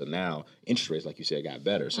application to now, interest rates, like you said, got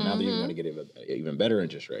better. So now they're going to get an even better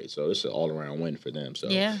interest rate. So it's an all-around win for them. So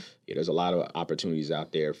there's a lot of opportunities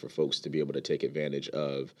out there for folks to be able to take advantage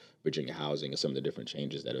of Virginia Housing and some of the different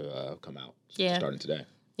changes that have come out starting today.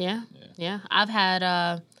 Yeah. I've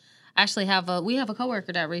had we have a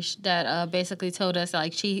coworker that basically told us,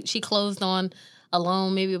 like, she closed on a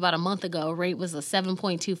loan maybe about a month ago. Rate was a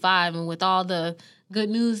 7.25, and with all the good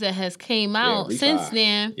news that has came out since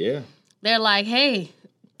then, they're like, hey,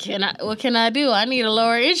 what can I do? I need a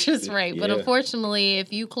lower interest rate. But unfortunately,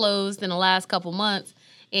 if you closed in the last couple months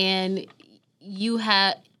and you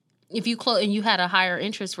had a higher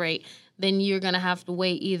interest rate, then you're going to have to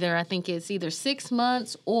wait I think it's either 6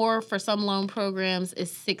 months, or for some loan programs,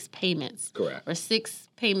 it's 6 payments. Correct. Or 6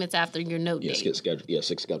 payments after your note date. 6 scheduled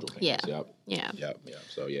payments. Yep.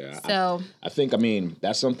 So I think,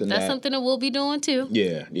 that's something that we'll be doing too.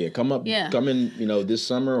 Come in, this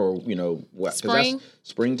summer, or,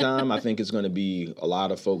 springtime, I think it's going to be a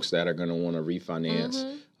lot of folks that are going to want to refinance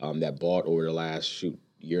that bought over the last,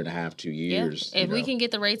 year and a half, 2 years. If we can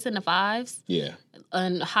get the rates in the 5s,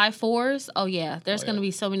 and high 4s, there's going to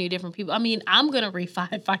be so many different people. I'm going to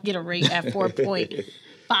refi if I get a rate at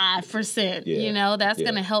 4.5%. That's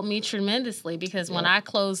going to help me tremendously, because when I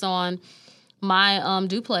closed on my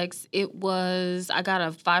duplex, I got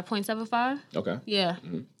a 5.75. Okay. Yeah,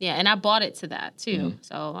 and I bought it to that too.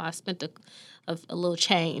 So I spent a little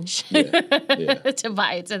change to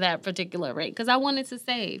buy it to that particular rate, because I wanted to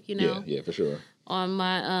save. Yeah, for sure. On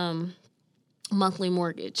my monthly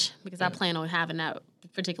mortgage, because I plan on having that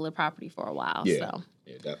particular property for a while. So.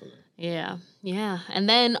 Yeah, definitely. Yeah. And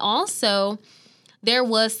then also, there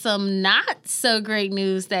was some not so great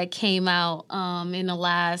news that came out in the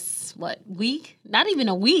last, week? Not even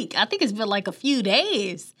a week. I think it's been like a few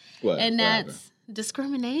days. And that's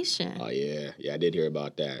discrimination. Oh, yeah. Yeah, I did hear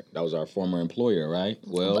about that. That was our former employer, right?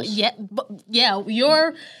 Wells?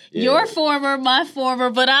 Your former, my former,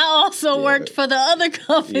 but I also worked for the other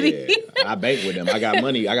company. Yeah, I banked with them. I got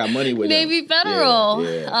money with Navy them. Federal.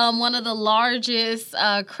 One of the largest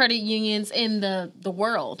credit unions in the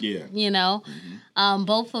world.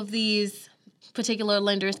 Both of these particular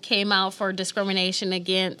lenders came out for discrimination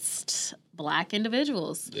against Black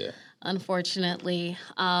individuals. Unfortunately.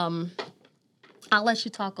 I'll let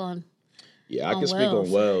you talk on. Yeah, I can speak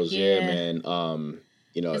on Wells. Yeah, man.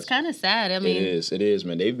 It's kind of sad. It is,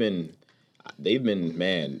 man. They've been in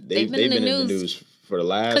the news for the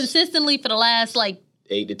last consistently for the last 8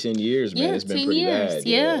 to 10 years, man. It's been pretty bad.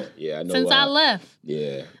 Yeah. I know. Since I left.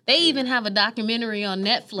 Yeah. They even have a documentary on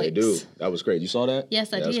Netflix. They do. That was crazy. You saw that?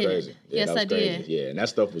 Yes, I did. That was crazy. Yes, I did. Yeah, and that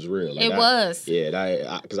stuff was real. It was.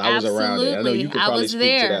 Yeah, because I was around it. I know you could probably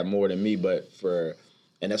speak to that more than me,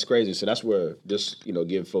 and that's crazy. So that's where, just,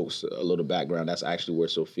 give folks a little background. That's actually where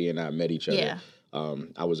Sophia and I met each other. Yeah.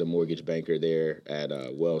 I was a mortgage banker there at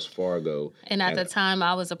Wells Fargo. And at the time,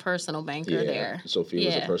 I was a personal banker there. Sophia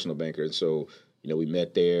was a personal banker. And so, we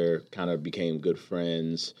met there, kind of became good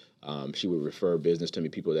friends. She would refer business to me,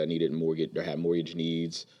 people that needed mortgage or had mortgage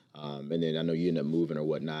needs. And then I know you ended up moving or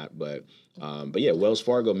whatnot. But yeah, Wells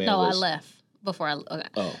Fargo, man. No, I left. Before I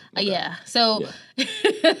So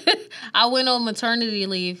I went on maternity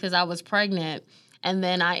leave because I was pregnant, and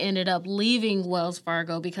then I ended up leaving Wells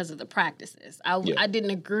Fargo because of the practices. I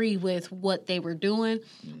didn't agree with what they were doing,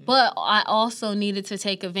 but I also needed to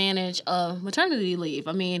take advantage of maternity leave.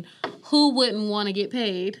 Who wouldn't want to get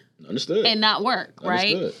paid and not work,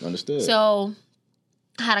 right? Understood. So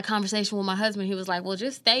I had a conversation with my husband. He was like, well,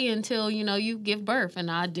 just stay until, you give birth.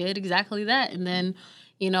 And I did exactly that. And then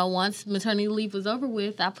once maternity leave was over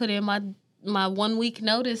with, I put in my 1 week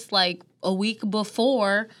notice, a week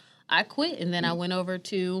before I quit. And then I went over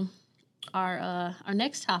to our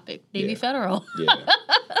next topic, Navy Federal. Yeah.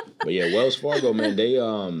 But yeah, Wells Fargo, man, they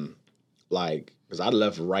because I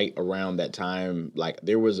left right around that time. Like,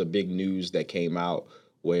 there was a big news that came out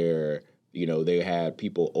where, they had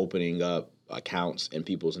people opening up accounts in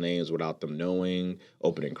people's names without them knowing,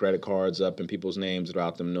 opening credit cards up in people's names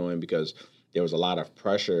without them knowing, because there was a lot of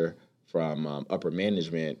pressure from upper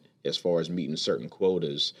management as far as meeting certain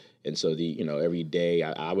quotas. And so every day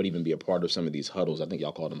I would even be a part of some of these huddles. I think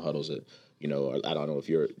y'all call them huddles. I don't know if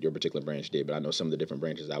your particular branch did, but I know some of the different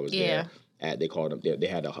branches I was there at, they called them, they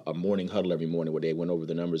had a morning huddle every morning where they went over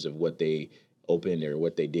the numbers of what they opened or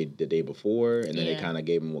what they did the day before, and then they kind of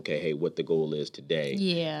gave them, okay, hey, what the goal is today.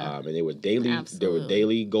 And there were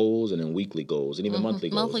daily goals and then weekly goals and even monthly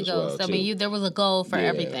goals as well. I mean, there was a goal for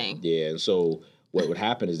everything. Yeah, and so what would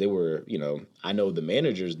happen is they were, I know the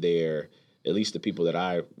managers there, at least the people that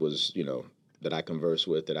I was, that I conversed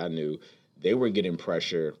with, that I knew, they were getting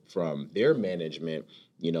pressure from their management,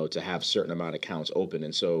 to have certain amount of accounts open.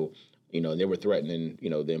 And so, they were threatening,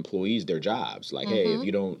 the employees their jobs. Like, hey, if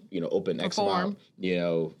you don't, open X amount,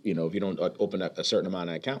 if you don't open a certain amount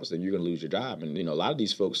of accounts, then you're going to lose your job. And, a lot of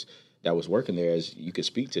these folks that was working there, as you could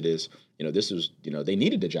speak to this, this was, they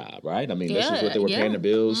needed the job, right? I mean, this is what they were paying the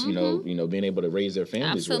bills, being able to raise their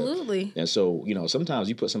families with. And so, sometimes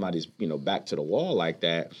you put somebody's, back to the wall like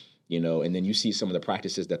that, and then you see some of the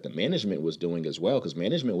practices that the management was doing as well, because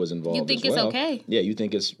management was involved as well. You think it's okay. Yeah, you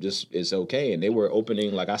think it's okay. And they were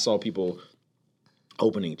opening, like I saw people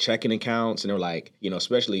opening checking accounts, and they were like,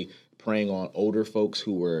 especially preying on older folks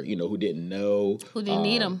who were, who didn't know. Who didn't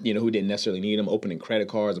need them. Who didn't necessarily need them, opening credit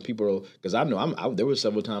cards. And people, because I know there were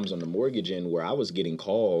several times on the mortgage end where I was getting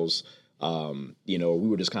calls, we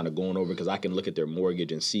were just kind of going over, because I can look at their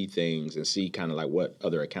mortgage and see things and see kind of like what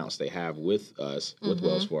other accounts they have with us, with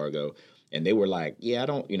Wells Fargo. And they were like, yeah, I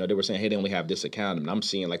don't, they were saying, hey, they only have this account. And I'm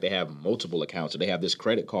seeing like they have multiple accounts, or they have this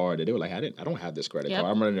credit card. And they were like, I don't have this credit card.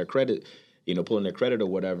 I'm running their credit, pulling their credit or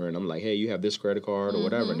whatever. And I'm like, hey, you have this credit card or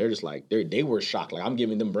whatever. And they're just like, they were shocked. Like, I'm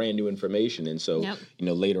giving them brand new information. And so,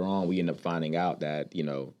 later on, we end up finding out that,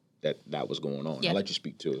 that was going on. I'll let you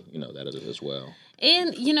speak to, that as well.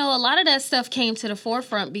 And, a lot of that stuff came to the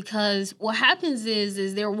forefront because what happens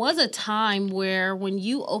is there was a time where when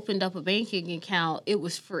you opened up a banking account, it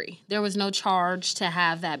was free. There was no charge to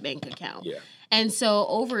have that bank account. Yeah. And so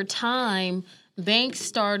over time, banks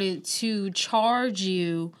started to charge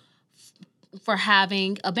you for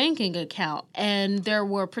having a banking account. And there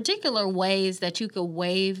were particular ways that you could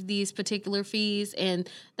waive these particular fees. And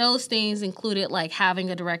those things included like having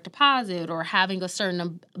a direct deposit or having a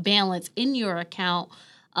certain balance in your account.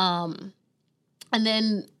 And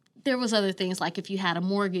then there was other things like if you had a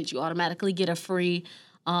mortgage, you automatically get a free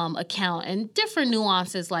account and different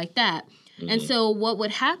nuances like that. And so what would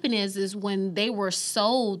happen is when they were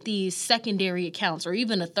sold these secondary accounts or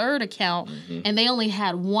even a third account and they only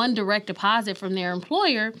had one direct deposit from their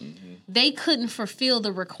employer, they couldn't fulfill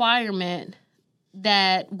the requirement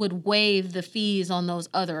that would waive the fees on those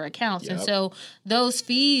other accounts. And so those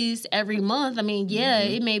fees every month, I mean,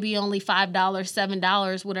 it may be only $5,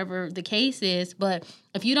 $7, whatever the case is, but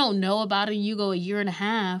if you don't know about it, you go a year and a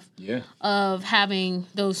half of having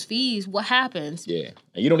those fees, what happens? Yeah.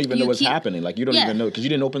 And you don't even know what's happening. Like, you don't even know because you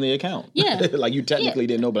didn't open the account. Yeah. Like, you technically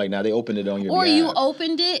didn't know, but like now they opened it on your behalf. Or you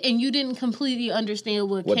opened it and you didn't completely understand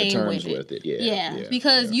what came the terms with it. Yeah.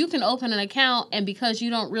 Because you can open an account and because you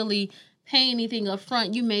don't really pay anything up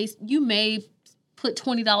front, you may put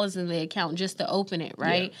 $20 in the account just to open it,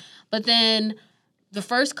 right? But then the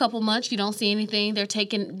first couple months you don't see anything. They're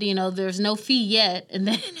taking, there's no fee yet. And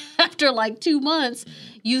then after like 2 months,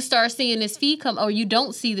 you start seeing this fee come, or you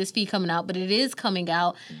don't see this fee coming out, but it is coming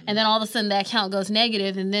out. And then all of a sudden that account goes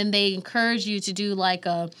negative, and then they encourage you to do like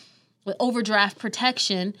a overdraft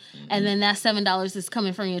protection, and then that $7 is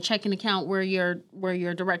coming from your checking account where your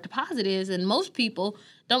direct deposit is, and most people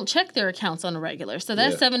don't check their accounts on a regular. So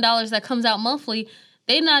that $7 that comes out monthly,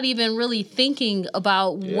 they're not even really thinking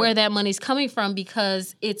about where that money's coming from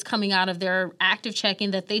because it's coming out of their active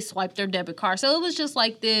checking that they swiped their debit card. So it was just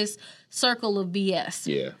like this circle of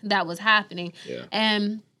BS that was happening. Yeah.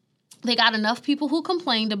 And they got enough people who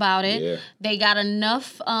complained about it. Yeah. They got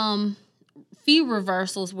enough fee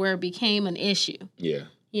reversals where it became an issue. Yeah.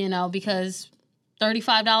 Because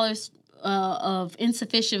 $35 of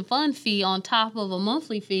insufficient fund fee on top of a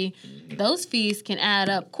monthly fee, those fees can add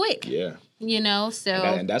up quick. Yeah. So...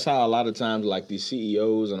 And that's how a lot of times, like, these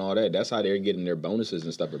CEOs and all that, that's how they're getting their bonuses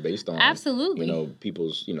and stuff are based on... Absolutely.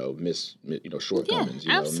 People's, shortcomings.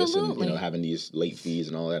 Absolutely. Missing, having these late fees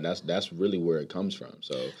and all that. That's really where it comes from.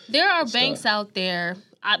 So there are banks out there,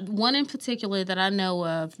 one in particular that I know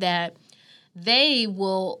of, that they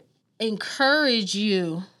will encourage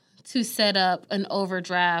you to set up an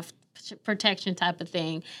overdraft protection type of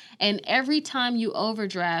thing. And every time you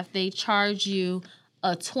overdraft, they charge you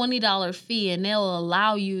a $20 fee, and they'll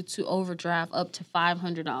allow you to overdraft up to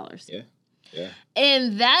 $500. Yeah. Yeah.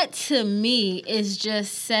 And that, to me, is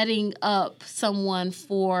just setting up someone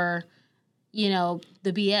for,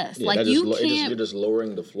 the BS. Yeah, like, you can't... You're just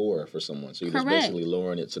lowering the floor for someone. So you're just basically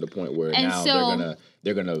lowering it to the point where and now so,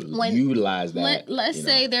 they're gonna utilize that. Let's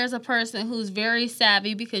say there's a person who's very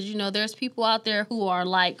savvy, because, there's people out there who are,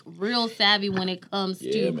 like, real savvy when it comes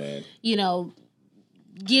to, man.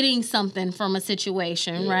 Getting something from a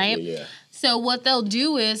situation, right? Yeah. So what they'll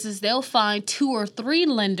do is they'll find 2 or 3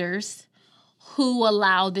 lenders who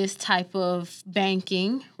allow this type of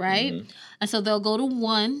banking, right? Mm-hmm. And so they'll go to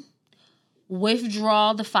one,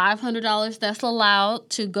 withdraw the $500 that's allowed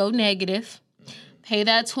to go negative, pay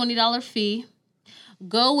that $20 fee,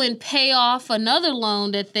 go and pay off another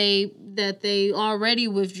loan that they already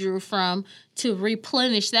withdrew from to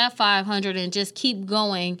replenish that $500 and just keep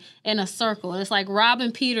going in a circle. It's like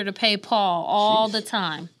robbing Peter to pay Paul all the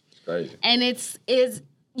time. Crazy. And it's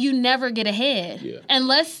you never get ahead. Yeah.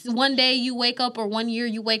 Unless one day you wake up, or one year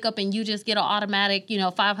you wake up and you just get an automatic,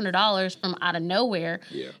 $500 from out of nowhere.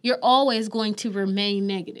 Yeah. You're always going to remain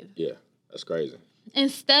negative. Yeah, that's crazy.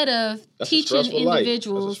 Instead of teaching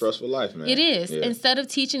individuals... That's a stressful life, man. It is. Yeah. Instead of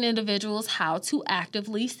teaching individuals how to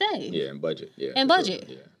actively save. Yeah, and budget. Yeah. And budget.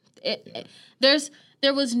 Sure. Yeah.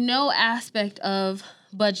 There was no aspect of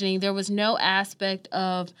budgeting. There was no aspect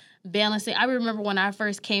of balancing. I remember when I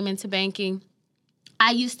first came into banking,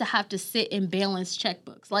 I used to have to sit and balance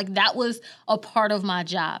checkbooks. Like, that was a part of my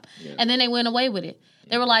job. Yeah. And then they went away with it.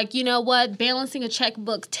 They were like, you know what? Balancing a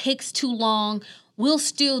checkbook takes too long. We'll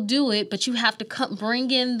still do it, but you have to bring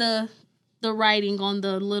in the writing on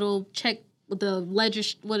the little check, the ledger.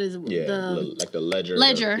 What is it? Yeah, like the ledger.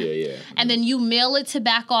 Ledger. Yeah. And then you mail it to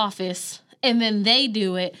back office, and then they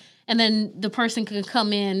do it, and then the person can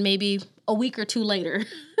come in maybe a week or 2 later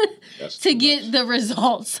to get the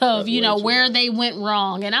results of, where they went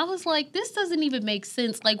wrong. And I was like, this doesn't even make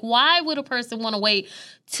sense. Like, why would a person want to wait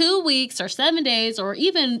 2 weeks or 7 days or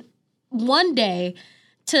even 1 day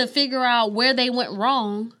to figure out where they went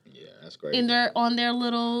wrong? Yeah, that's great. On their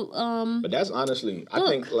little But that's honestly, I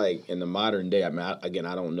think, like, in the modern day, I mean,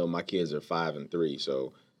 I don't know, my kids are 5 and 3,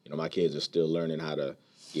 so, my kids are still learning how to,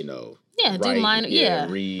 write, do minor,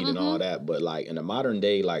 read and all that. But, like, in the modern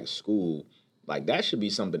day, like, school, like, that should be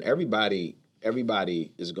something everybody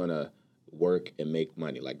is going to work and make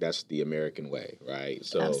money. Like, that's the American way, right?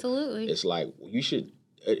 So absolutely. It's like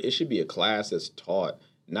it should be a class that's taught,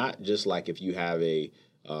 not just like if you have a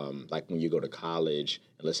like when you go to college,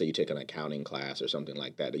 and let's say you take an accounting class or something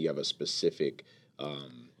like that, you have a specific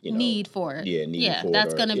need for it. Yeah, need for it.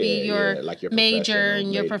 That's going to be your major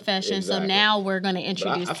and your profession. Exactly. So now we're going to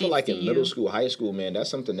introduce. I feel like in middle school, high school, man, that's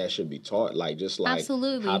something that should be taught. Like, just like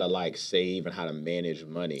absolutely. How to like save and how to manage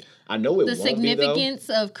money. I know it won't be, though. The significance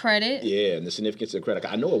of credit. Yeah, and the significance of credit.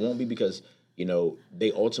 I know it won't be because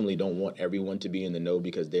they ultimately don't want everyone to be in the know,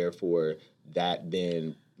 because therefore that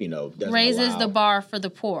then raises the bar for the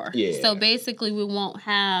poor. Yeah. So basically, we won't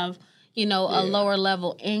have a lower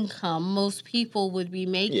level income. Most people would be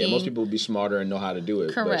making... Yeah, most people would be smarter and know how to do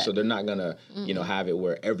it. Correct. So they're not going to, have it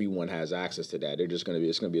where everyone has access to that. They're just going to be...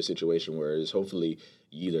 It's going to be a situation where it's hopefully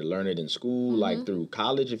you either learn it in school, like through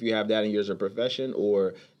college if you have that in your profession,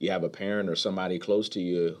 or you have a parent or somebody close to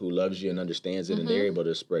you who loves you and understands it, and they're able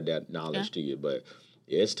to spread that knowledge to you. But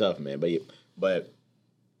yeah, it's tough, man. But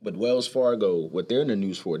Wells Fargo, what they're in the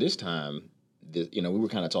news for this time... we were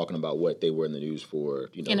kind of talking about what they were in the news for,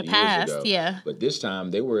 in the years past, ago. Yeah. But this time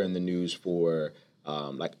they were in the news for,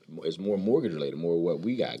 it's more mortgage related, more what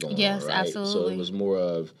we got going on, right? Yes, absolutely. So it was more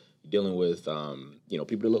of dealing with,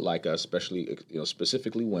 people that look like us, especially,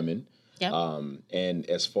 specifically women. Yep. And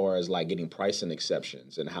as far as like getting pricing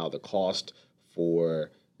exceptions and how the cost for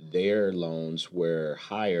their loans were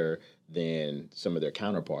higher than some of their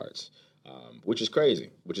counterparts, which is crazy,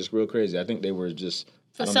 which is real crazy. I think they were just...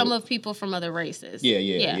 For some of people from other races.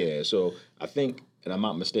 Yeah. So I think, and I'm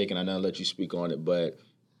not mistaken, I know I'll let you speak on it, but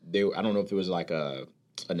I don't know if it was like an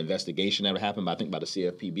investigation that would happen, but I think by the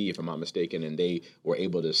CFPB, if I'm not mistaken, and they were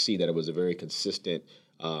able to see that it was a very consistent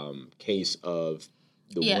case of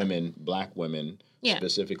the women, black women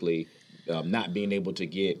specifically, not being able to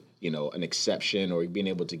get, an exception or being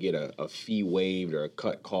able to get a fee waived or a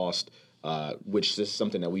cut cost which is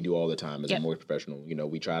something that we do all the time as a mortgage professional. You know,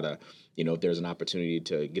 we try to, you know, if there's an opportunity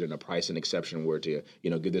to get in a pricing exception where to, you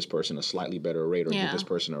know, give this person a slightly better rate or give this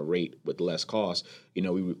person a rate with less cost, you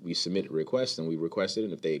know, we submit requests and we request it.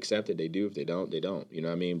 And if they accept it, they do. If they don't, they don't. You know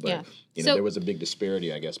what I mean? But, you know, there was a big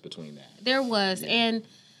disparity, I guess, between that. There was. And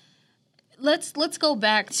let's go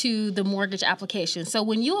back to the mortgage application. So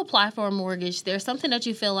when you apply for a mortgage, there's something that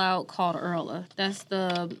you fill out called IRLA. That's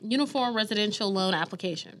the Uniform Residential Loan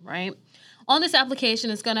Application, right? On this application,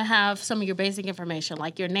 it's going to have some of your basic information,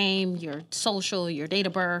 like your name, your social, your date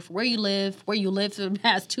of birth, where you live for the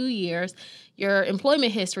past 2 years, your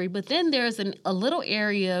employment history. But then there's a little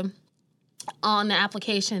area on the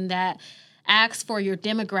application that asks for your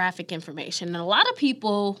demographic information. And a lot of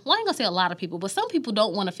people, well, I ain't going to say a lot of people, but some people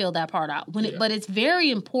don't want to fill that part out. But it's very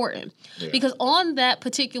important because on that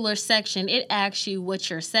particular section, it asks you what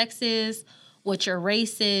your sex is, what your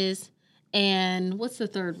race is, and what's the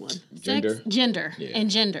third one? Gender. And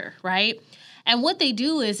gender, right? And what they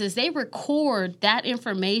do is they record that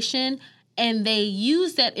information and they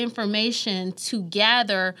use that information to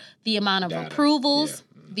gather the amount of data. Approvals,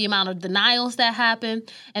 the amount of denials that happen,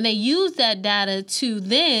 and they use that data to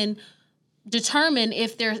then determine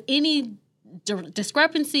if there's any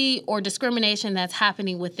discrepancy or discrimination that's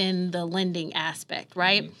happening within the lending aspect,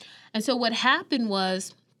 right? Mm-hmm. And so what happened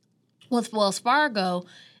was with Wells Fargo,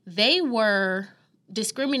 they were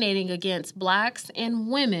discriminating against blacks and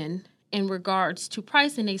women in regards to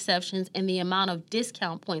pricing exceptions and the amount of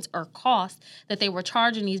discount points or costs that they were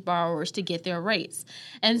charging these borrowers to get their rates.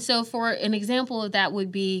 And so for an example of that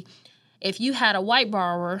would be if you had a white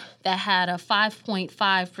borrower that had a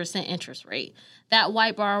 5.5% interest rate, that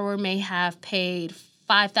white borrower may have paid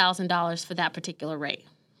 $5,000 for that particular rate,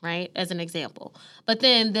 right, as an example. But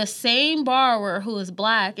then the same borrower who is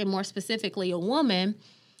black, and more specifically a woman,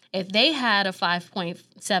 if they had a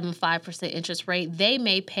 5.75% interest rate, they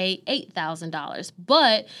may pay $8,000.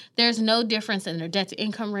 But there's no difference in their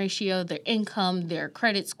debt-to-income ratio, their income, their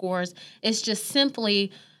credit scores. It's just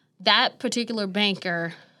simply that particular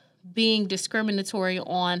banker being discriminatory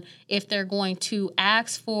on if they're going to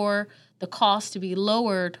ask for the cost to be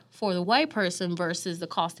lowered for the white person versus the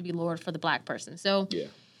cost to be lowered for the black person. So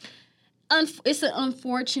it's an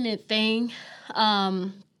unfortunate thing.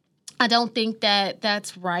 I don't think that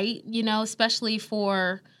that's right, you know, especially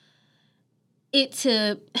for it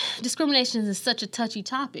to, discrimination is such a touchy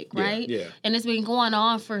topic, right? Yeah. And it's been going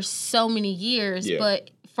on for so many years, but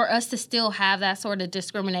for us to still have that sort of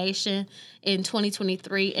discrimination in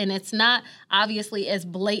 2023, and it's not obviously as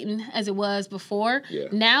blatant as it was before,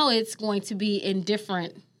 now it's going to be in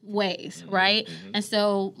different ways, right? Mm-hmm. And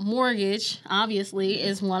so mortgage, obviously,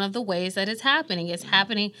 is one of the ways that it's happening. It's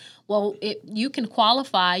happening, well, you can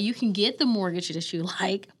qualify, you can get the mortgage that you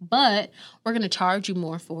like, but we're going to charge you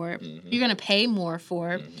more for it. Mm-hmm. You're going to pay more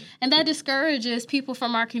for it. Mm-hmm. And that discourages people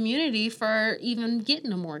from our community for even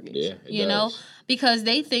getting a mortgage, you know, because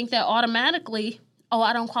they think that automatically, oh,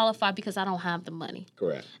 I don't qualify because I don't have the money.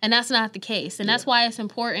 Correct. And that's not the case. And that's why it's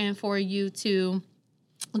important for you to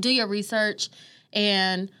do your research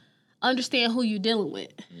and understand who you're dealing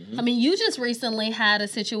with. Mm-hmm. I mean, you just recently had a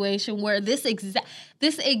situation where this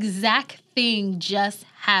exact thing just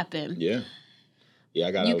happened. Yeah. Yeah,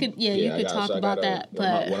 I got. You could talk about that.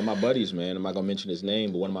 But one of my buddies, man, I'm not gonna mention his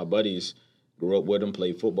name, but one of my buddies grew up with him,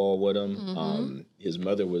 played football with him. Mm-hmm. His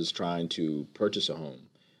mother was trying to purchase a home,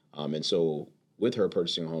 and so with her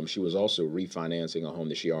purchasing a home, she was also refinancing a home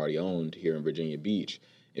that she already owned here in Virginia Beach,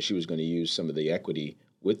 and she was going to use some of the equity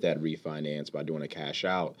with that refinance by doing a cash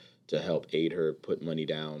out to help aid her put money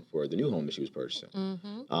down for the new home that she was purchasing.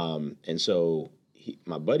 Mm-hmm. And so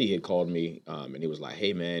my buddy had called me and he was like,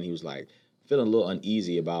 hey, man, he was like, feeling a little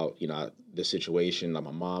uneasy about, you know, the situation. Like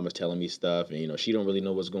my mom was telling me stuff and, you know, she don't really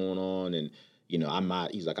know what's going on. And, you know, I'm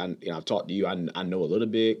not, he's like, I've talked to you. I know a little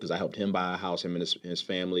bit because I helped him buy a house, him and his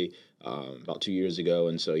family about 2 years ago.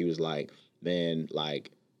 And so he was like, man,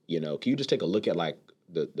 like, you know, can you just take a look at like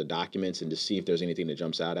the documents and to see if there's anything that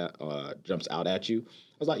jumps out at you?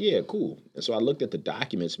 I was like, yeah, cool. And so I looked at the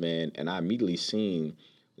documents, man, and I immediately seen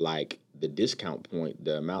like the discount point,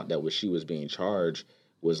 the amount that she was being charged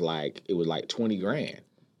was like, it was like $20,000.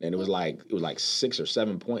 And it was like 6 or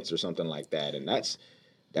 7 points or something like that. And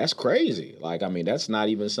that's crazy. Like, I mean, that's not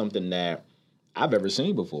even something that I've ever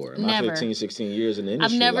seen before. In my 15, 16 years in the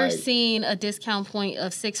industry. I've never seen a discount point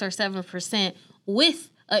of 6 or 7% with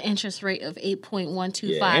an interest rate of 8.125.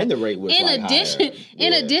 Yeah, and the rate was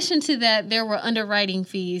in addition to that, there were underwriting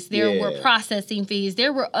fees, there were processing fees,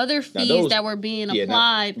 there were other fees that were being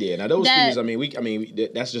applied. Now those fees, I mean,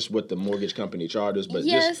 that's just what the mortgage company charges. But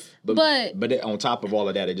but on top of all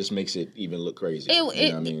of that, it just makes it even look crazy.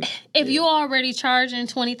 If you're already charging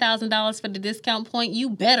 $20,000 for the discount point, you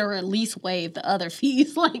better at least waive the other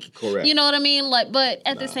fees. Correct. You know what I mean? But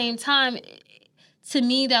at the same time, to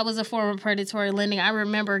me, that was a form of predatory lending. I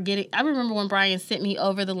remember when Brian sent me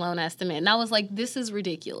over the loan estimate, and I was like, this is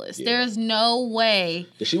ridiculous. Yeah. There's no way.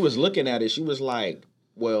 She was looking at it. She was like,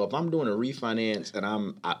 well, if I'm doing a refinance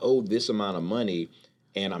and I owe this amount of money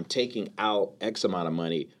and I'm taking out X amount of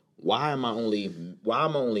money, why am I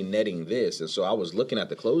only netting this? And so I was looking at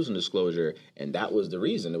the closing disclosure, and that was the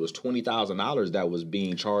reason. It was $20,000 that was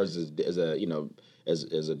being charged as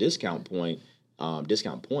a discount point,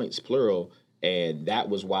 discount points, plural. And that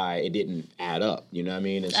was why it didn't add up, you know what I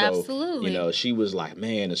mean? And so, absolutely. She was like,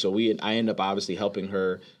 man. And so I ended up obviously helping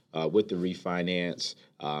her with the refinance,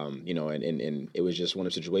 and it was just one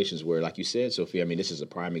of the situations where, like you said, Sophie, I mean, this is a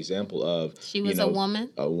prime example of she was a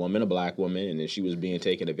black woman, and then she was being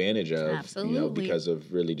taken advantage of, absolutely. Because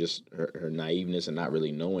of really just her naiveness and not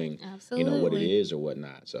really knowing, what it is or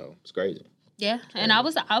whatnot. So it's crazy. Yeah, and I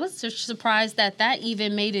was just surprised that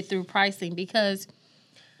even made it through pricing, because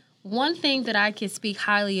one thing that I could speak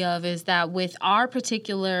highly of is that with our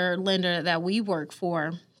particular lender that we work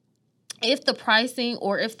for, if the pricing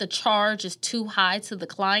or if the charge is too high to the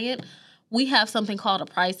client, we have something called a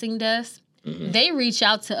pricing desk. Mm-hmm. They reach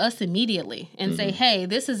out to us immediately and say, hey,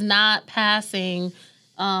 this is not passing,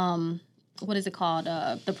 what is it called?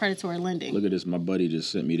 The predatory lending. Look at this. My buddy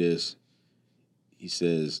just sent me this. He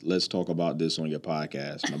says, let's talk about this on your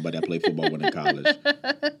podcast. My buddy, I played football with in college.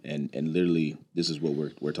 And literally, this is what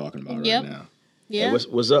we're talking about right now. Yeah. Hey,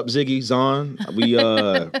 what's up, Ziggy, Zahn?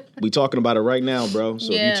 We talking about it right now, bro.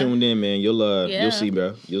 So if you tuned in, man, you'll see,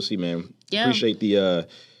 bro. You'll see, man. Yeah. Appreciate the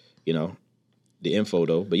the info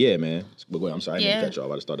though. But yeah, man. But wait, I'm sorry, I didn't cut you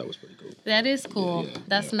off. I just thought that was pretty cool. That is cool.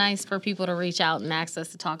 That's nice for people to reach out and ask us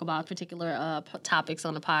to talk about particular topics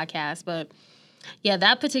on the podcast. But yeah,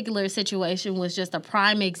 that particular situation was just a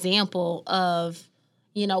prime example of,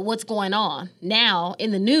 what's going on now in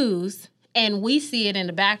the news, and we see it in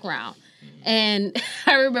the background. And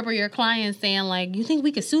I remember your client saying, like, you think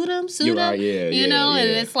we could sue them? Right,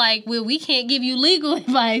 and it's like, well, we can't give you legal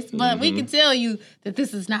advice, but we can tell you that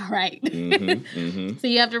this is not right. So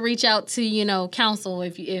you have to reach out to, counsel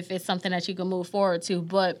if it's something that you can move forward to.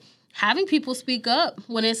 But having people speak up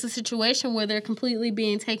when it's a situation where they're completely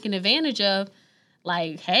being taken advantage of,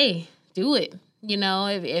 like, hey, do it.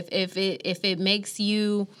 If it makes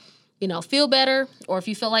you, feel better, or if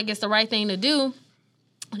you feel like it's the right thing to do,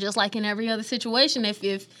 just like in every other situation, if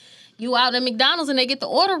you out at McDonald's and they get the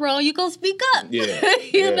order wrong, you go speak up. Yeah.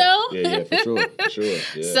 you know? Yeah, for sure.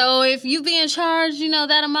 Yeah. So if you being charged,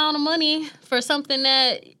 that amount of money for something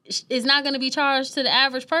that is not going to be charged to the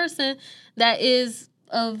average person that is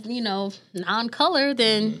of, non-color,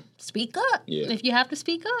 then speak up. Yeah. If you have to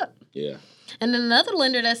speak up. Yeah. And then another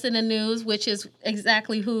lender that's in the news, which is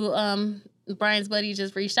exactly who Brian's buddy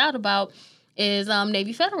just reached out about, is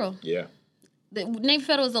Navy Federal. Yeah. The Navy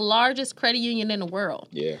Federal is the largest credit union in the world.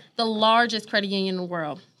 Yeah. The largest credit union in the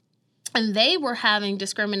world. And they were having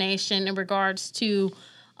discrimination in regards to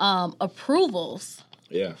approvals.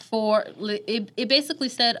 Yeah. It basically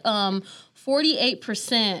said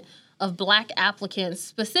 48% of black applicants,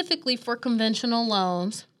 specifically for conventional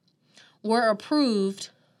loans, were approved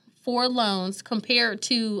for loans compared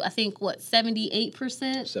to, I think, 78%?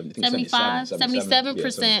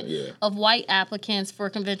 77% of white applicants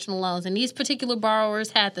for conventional loans. And these particular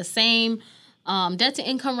borrowers had the same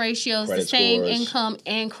debt-to-income ratios, the same income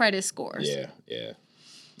and credit scores. Yeah,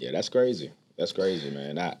 that's crazy. That's crazy,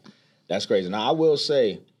 man. That's crazy. Now, I will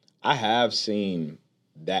say, I have seen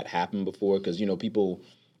that happen before because, people,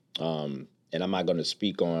 and I'm not going to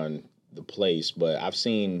speak on the place, but I've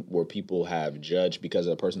seen where people have judged because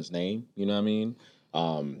of a person's name, you know what I mean?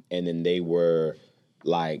 And then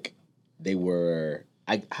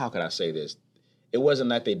how could I say this? It wasn't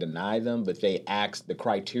that they denied them, but they asked, the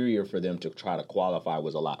criteria for them to try to qualify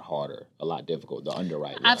was a lot harder, a lot difficult, the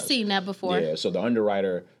underwriter. I've seen that before. Yeah, so the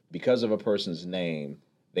underwriter, because of a person's name,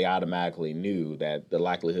 they automatically knew that the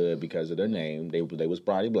likelihood, because of their name, they was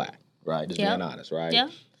probably black, right? Just being honest, right? Yeah.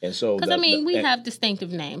 And so, because we have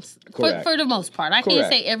distinctive names for the most part. I correct.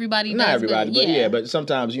 can't say everybody does. Not everybody, but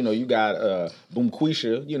sometimes you got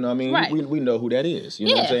Boomquisha. You know what I mean? Right. We know who that is. You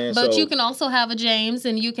know what I'm saying? But you can also have a James,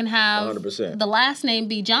 and you can have 100%. the last name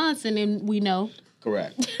be Johnson, and we know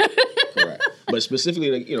Correct. Correct. But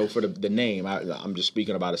specifically, for the name, I'm just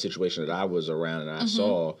speaking about a situation that I was around and I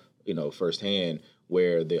saw, firsthand,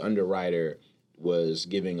 where the underwriter was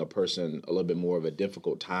giving a person a little bit more of a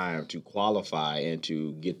difficult time to qualify and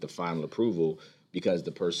to get the final approval because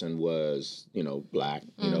the person was, black,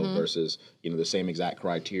 versus, the same exact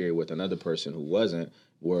criteria with another person who wasn't,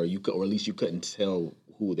 where you could, or at least you couldn't tell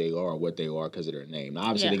who they are, what they are because of their name. Now,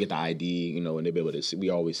 obviously, they get the ID, and they be able to see. We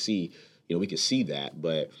always see, we could see that,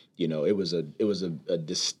 but it was a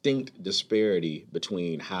distinct disparity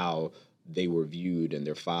between how they were viewed and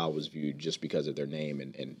their file was viewed just because of their name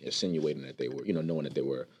and insinuating that they were, knowing that they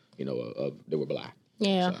were, they were black.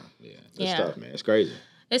 Yeah. So, it's tough, man. It's crazy.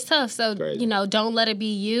 It's tough. So, don't let it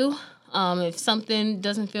be you. If something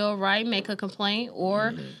doesn't feel right, make a complaint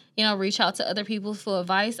or, reach out to other people for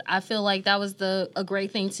advice. I feel like that was a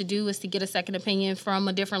great thing to do, is to get a second opinion from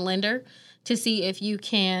a different lender to see if you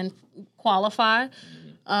can qualify.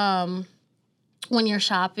 When you're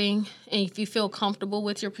shopping, and if you feel comfortable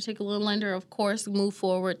with your particular lender, of course, move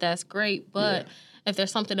forward. That's great. But if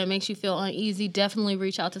there's something that makes you feel uneasy, definitely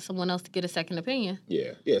reach out to someone else to get a second opinion.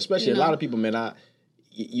 Yeah. Yeah, especially a lot of people, man,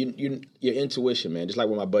 your intuition, man. Just like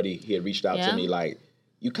when my buddy, he had reached out to me, like,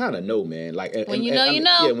 you kind of know, man. Like, when you know.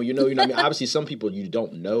 Yeah, when you know. I mean, obviously, some people you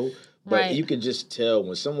don't know, but you can just tell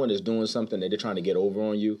when someone is doing something that they're trying to get over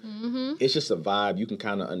on you. It's just a vibe. You can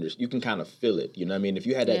kind of you can kind of feel it. You know what I mean? If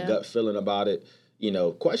you had that gut feeling about it,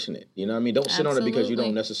 question it. You know what I mean? Don't sit on it because you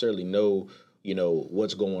don't necessarily know,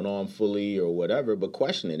 what's going on fully or whatever, but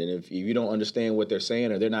question it. And if you don't understand what they're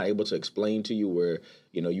saying or they're not able to explain to you where,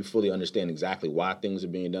 you fully understand exactly why things are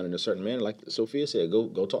being done in a certain manner, like Sophia said,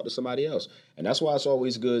 go talk to somebody else. And that's why it's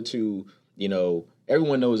always good to,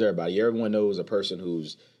 everyone knows everybody. Everyone knows a person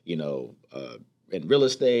who's, in real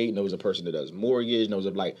estate, knows a person that does mortgage, knows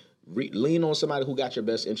lean on somebody who got your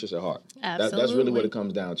best interest at heart. Absolutely. That's really what it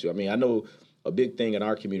comes down to. I mean, I know a big thing in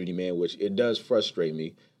our community, man, which it does frustrate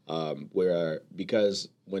me, because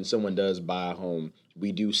when someone does buy a home,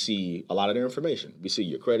 we do see a lot of their information. We see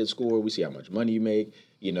your credit score, we see how much money you make,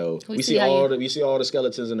 we see all the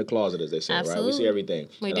skeletons in the closet, as they say, right? We see everything.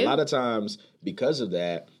 A lot of times, because of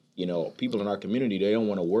that, people in our community, they don't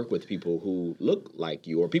want to work with people who look like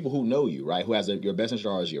you or people who know you, right? Who has your best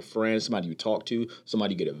interest as your friend, somebody you talk to,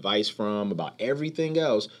 somebody you get advice from about everything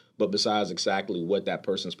else, but besides exactly what that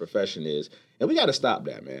person's profession is. And we got to stop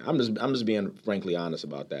that, man. I'm just being frankly honest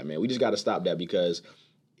about that, man. We just got to stop that because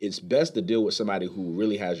it's best to deal with somebody who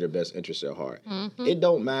really has your best interest at heart. It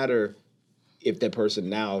don't matter if that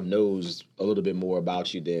person now knows a little bit more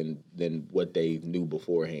about you than what they knew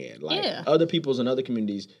beforehand. Like other peoples in other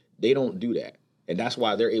communities, they don't do that. And that's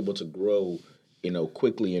why they're able to grow,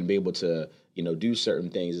 quickly and be able to, do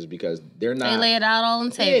certain things, is because they're not. They lay it out all on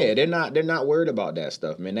the table. Yeah, they're not worried about that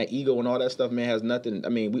stuff, man. That ego and all that stuff, man, has nothing. I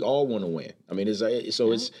mean, we all want to win. I mean, it's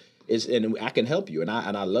and I can help you, and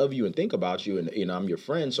I love you and think about you, and I'm your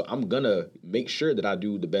friend, so I'm gonna make sure that I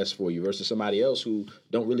do the best for you versus somebody else who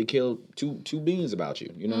don't really kill two beans about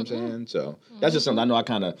you. You know what I'm saying? So that's just something. I know I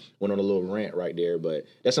kind of went on a little rant right there, but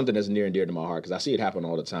that's something that's near and dear to my heart because I see it happen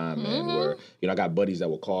all the time, man. Where I got buddies that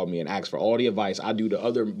will call me and ask for all the advice. I do the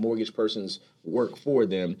other mortgage person's work for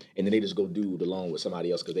them, and then they just go do the loan with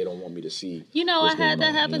somebody else because they don't want me to see. I had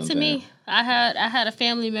that happen to me. I had a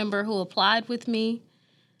family member who applied with me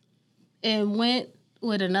and went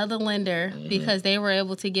with another lender because they were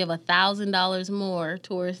able to give $1,000 more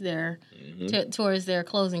towards their towards their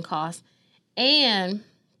closing costs, and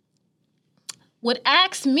would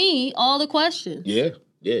ask me all the questions. Yeah,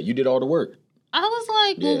 you did all the work. I was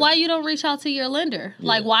like, well, why you don't reach out to your lender? Yeah.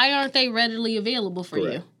 Like, why aren't they readily available for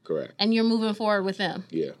you? Correct. And you're moving forward with them.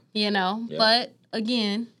 Yeah. But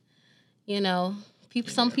again,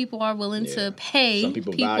 some people are willing to pay. Some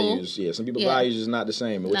people values is not the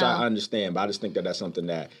same, which I understand. But I just think that that's something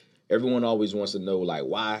that everyone always wants to know. Like,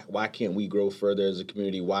 why can't we grow further as a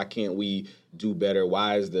community? Why can't we do better?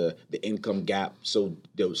 Why is the income gap so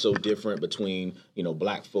different between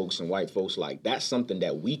black folks and white folks? Like, that's something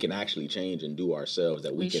that we can actually change and do ourselves.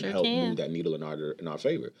 That we can help move that needle in our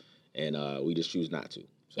favor, and we just choose not to.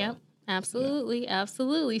 So, yep,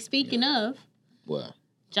 absolutely. Speaking of, well,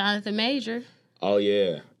 Jonathan Major. Oh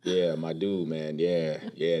yeah, my dude, man,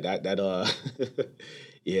 that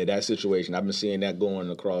that situation. I've been seeing that going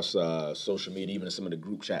across social media, even in some of the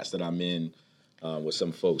group chats that I'm in with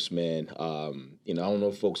some folks, man. I don't know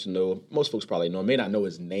if folks know. Most folks probably know. May not know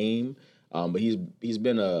his name, but he's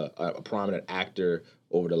been a prominent actor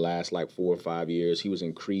over the last 4 or 5 years. He was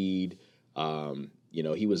in Creed.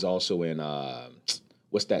 He was also in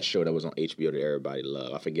what's that show that was on HBO that everybody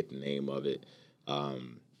loved? I forget the name of it.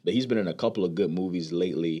 But he's been in a couple of good movies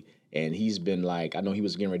lately, and he's been like, I know he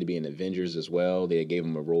was getting ready to be in Avengers as well. They gave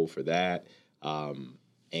him a role for that,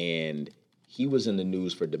 and he was in the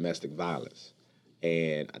news for domestic violence,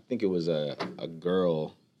 and I think it was a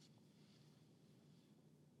girl.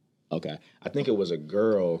 Okay, I think it was a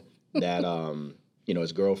girl that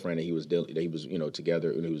his girlfriend that he was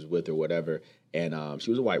together and he was with or whatever, and she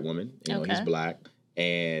was a white woman. He's black,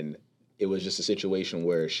 and it was just a situation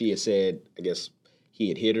where she had said, I guess he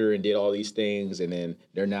had hit her and did all these things, and then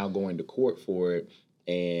they're now going to court for it,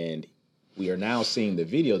 and we are now seeing the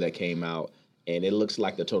video that came out, and it looks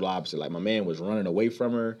like the total opposite. Like, my man was running away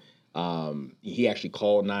from her. He actually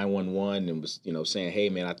called 911 and was, saying, hey,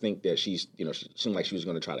 man, I think that she's, she seemed like she was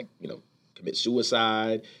going to try to, commit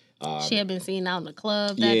suicide. She had been seen out in the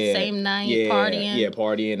club that same night, partying. Yeah,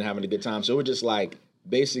 partying and having a good time. So it was just like,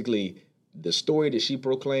 basically, the story that she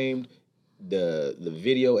proclaimed, the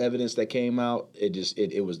video evidence that came out,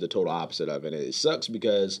 it was the total opposite of it. And it sucks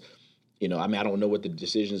because, I don't know what the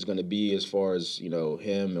decision is going to be as far as,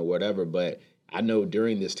 him or whatever, but I know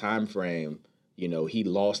during this time frame, he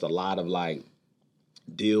lost a lot of like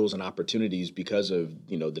deals and opportunities because of,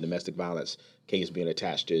 the domestic violence case being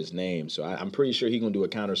attached to his name. So I'm pretty sure he's going to do a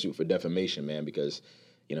countersuit for defamation, man, because,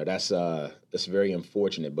 that's very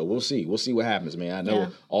unfortunate. But we'll see. We'll see what happens, man. I know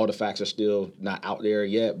all the facts are still not out there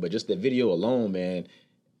yet, but just the video alone, man,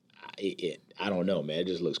 I don't know, man. It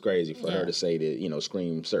just looks crazy for her to say that,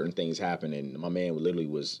 scream certain things happen, and my man literally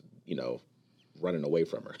was, running away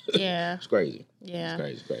from her. Yeah. It's crazy. Yeah.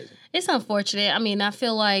 It's crazy. It's unfortunate. I mean, I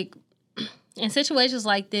feel like in situations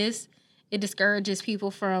like this, it discourages people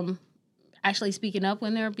from actually speaking up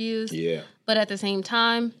when they're abused. Yeah. But at the same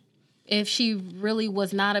time, if she really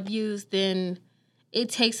was not abused, then it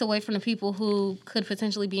takes away from the people who could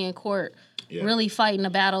potentially be in court really fighting a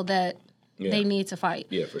battle that they need to fight.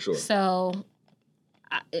 Yeah, for sure. So,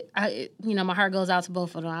 my heart goes out to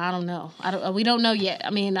both of them. I don't know. We don't know yet. I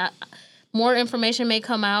mean, more information may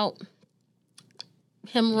come out.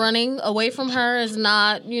 Him running away from her is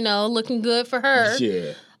not, looking good for her.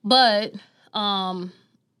 Yeah. But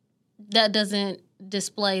that doesn't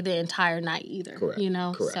display the entire night either. Correct.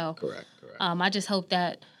 Correct. I just hope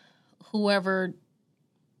that whoever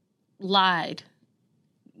lied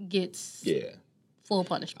gets full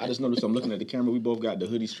punishment. I just noticed I'm looking at the camera. We both got the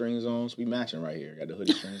hoodie strings on, so we matching right here. Got the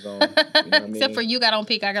hoodie strings on. You know what I mean? Except for you got on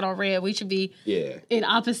pink, I got on red. We should be in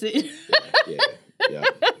opposite. Yeah.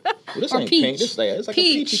 Well, this ain't peach. pink. It's like a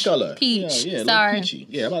peachy color. Peach. Yeah, sorry. Peachy.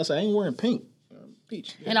 Yeah, I'm about to say I ain't wearing pink.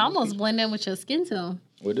 Peach. Yeah, and almost blend in with your skin tone.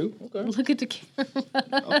 We do? Okay. Look at the camera.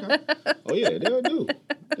 Okay. Oh, yeah, they do.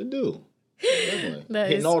 They do. Definitely.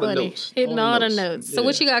 Hitting all funny. The notes. Hitting all the notes. So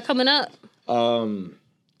what you got coming up?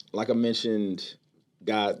 Like I mentioned,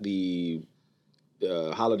 got the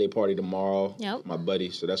holiday party tomorrow. Yep. My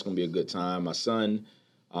buddy, so that's going to be a good time. My son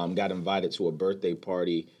got invited to a birthday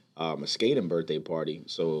party, a skating birthday party.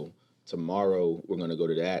 So tomorrow we're going to go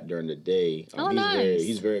to that during the day. Nice.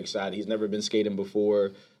 He's very excited. He's never been skating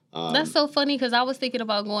before. That's so funny because I was thinking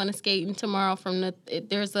about going to skating tomorrow.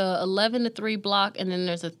 There's a 11 to 3 block, and then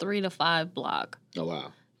there's a 3 to 5 block. Oh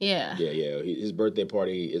wow! Yeah. His birthday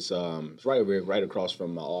party is right across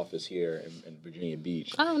from my office here in Virginia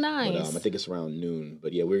Beach. Oh, nice. But I think it's around noon.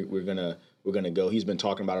 But yeah, we're gonna go. He's been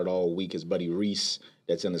talking about it all week. His buddy Reese,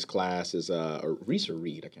 that's in his class, is Reese or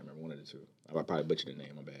Reed. I can't remember, one of the two. I probably butchered the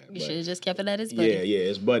name. My bad. You should have just kept it at his buddy. Yeah.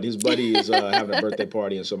 His buddy is having a birthday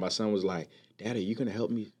party, and so my son was like, "Dad, are you gonna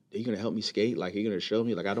help me? Are you going to help me skate? Like, are you going to show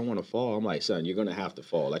me? Like, I don't want to fall." I'm like, "Son, you're going to have to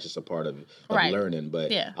fall. That's just a part of learning.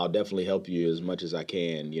 But I'll definitely help you as much as I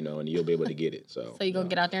can, and you'll be able to get it." So you going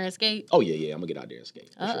to get out there and skate? Oh, yeah. I'm going to get out there and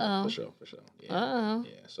skate. For sure. Yeah.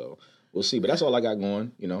 Yeah, so we'll see. But that's all I got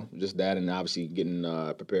going, just that, and obviously getting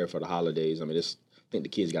prepared for the holidays. I mean, I think the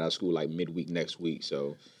kids got out of school like midweek next week.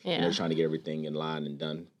 So, trying to get everything in line and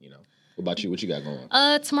done, What about you? What you got going?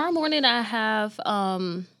 Tomorrow morning I have...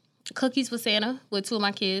 Cookies with Santa with 2 of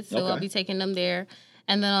my kids, so I'll be taking them there.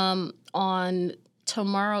 And then on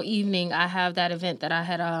tomorrow evening, I have that event that I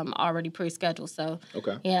had already pre-scheduled. So,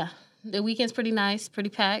 yeah, the weekend's pretty nice, pretty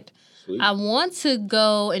packed. Sweet. I want to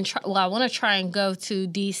go and I want to try and go to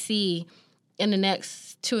D.C. in the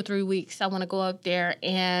next 2 or 3 weeks. I want to go up there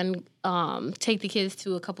and take the kids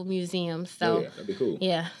to a couple museums. So, that'd be cool.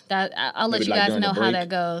 Yeah, I'll let you guys know how that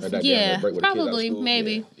goes. Yeah, probably,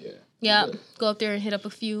 maybe. Yeah. Go up there and hit up a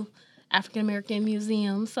few African-American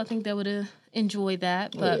museums. I think they would enjoy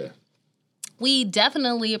that. But we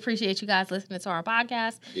definitely appreciate you guys listening to our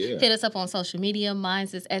podcast. Yeah. Hit us up on social media.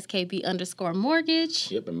 Mine's is SKB_mortgage.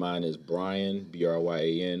 Yep, and mine is Brian,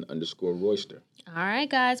 BRYAN _Royster. All right,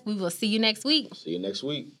 guys. We will see you next week. See you next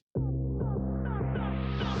week.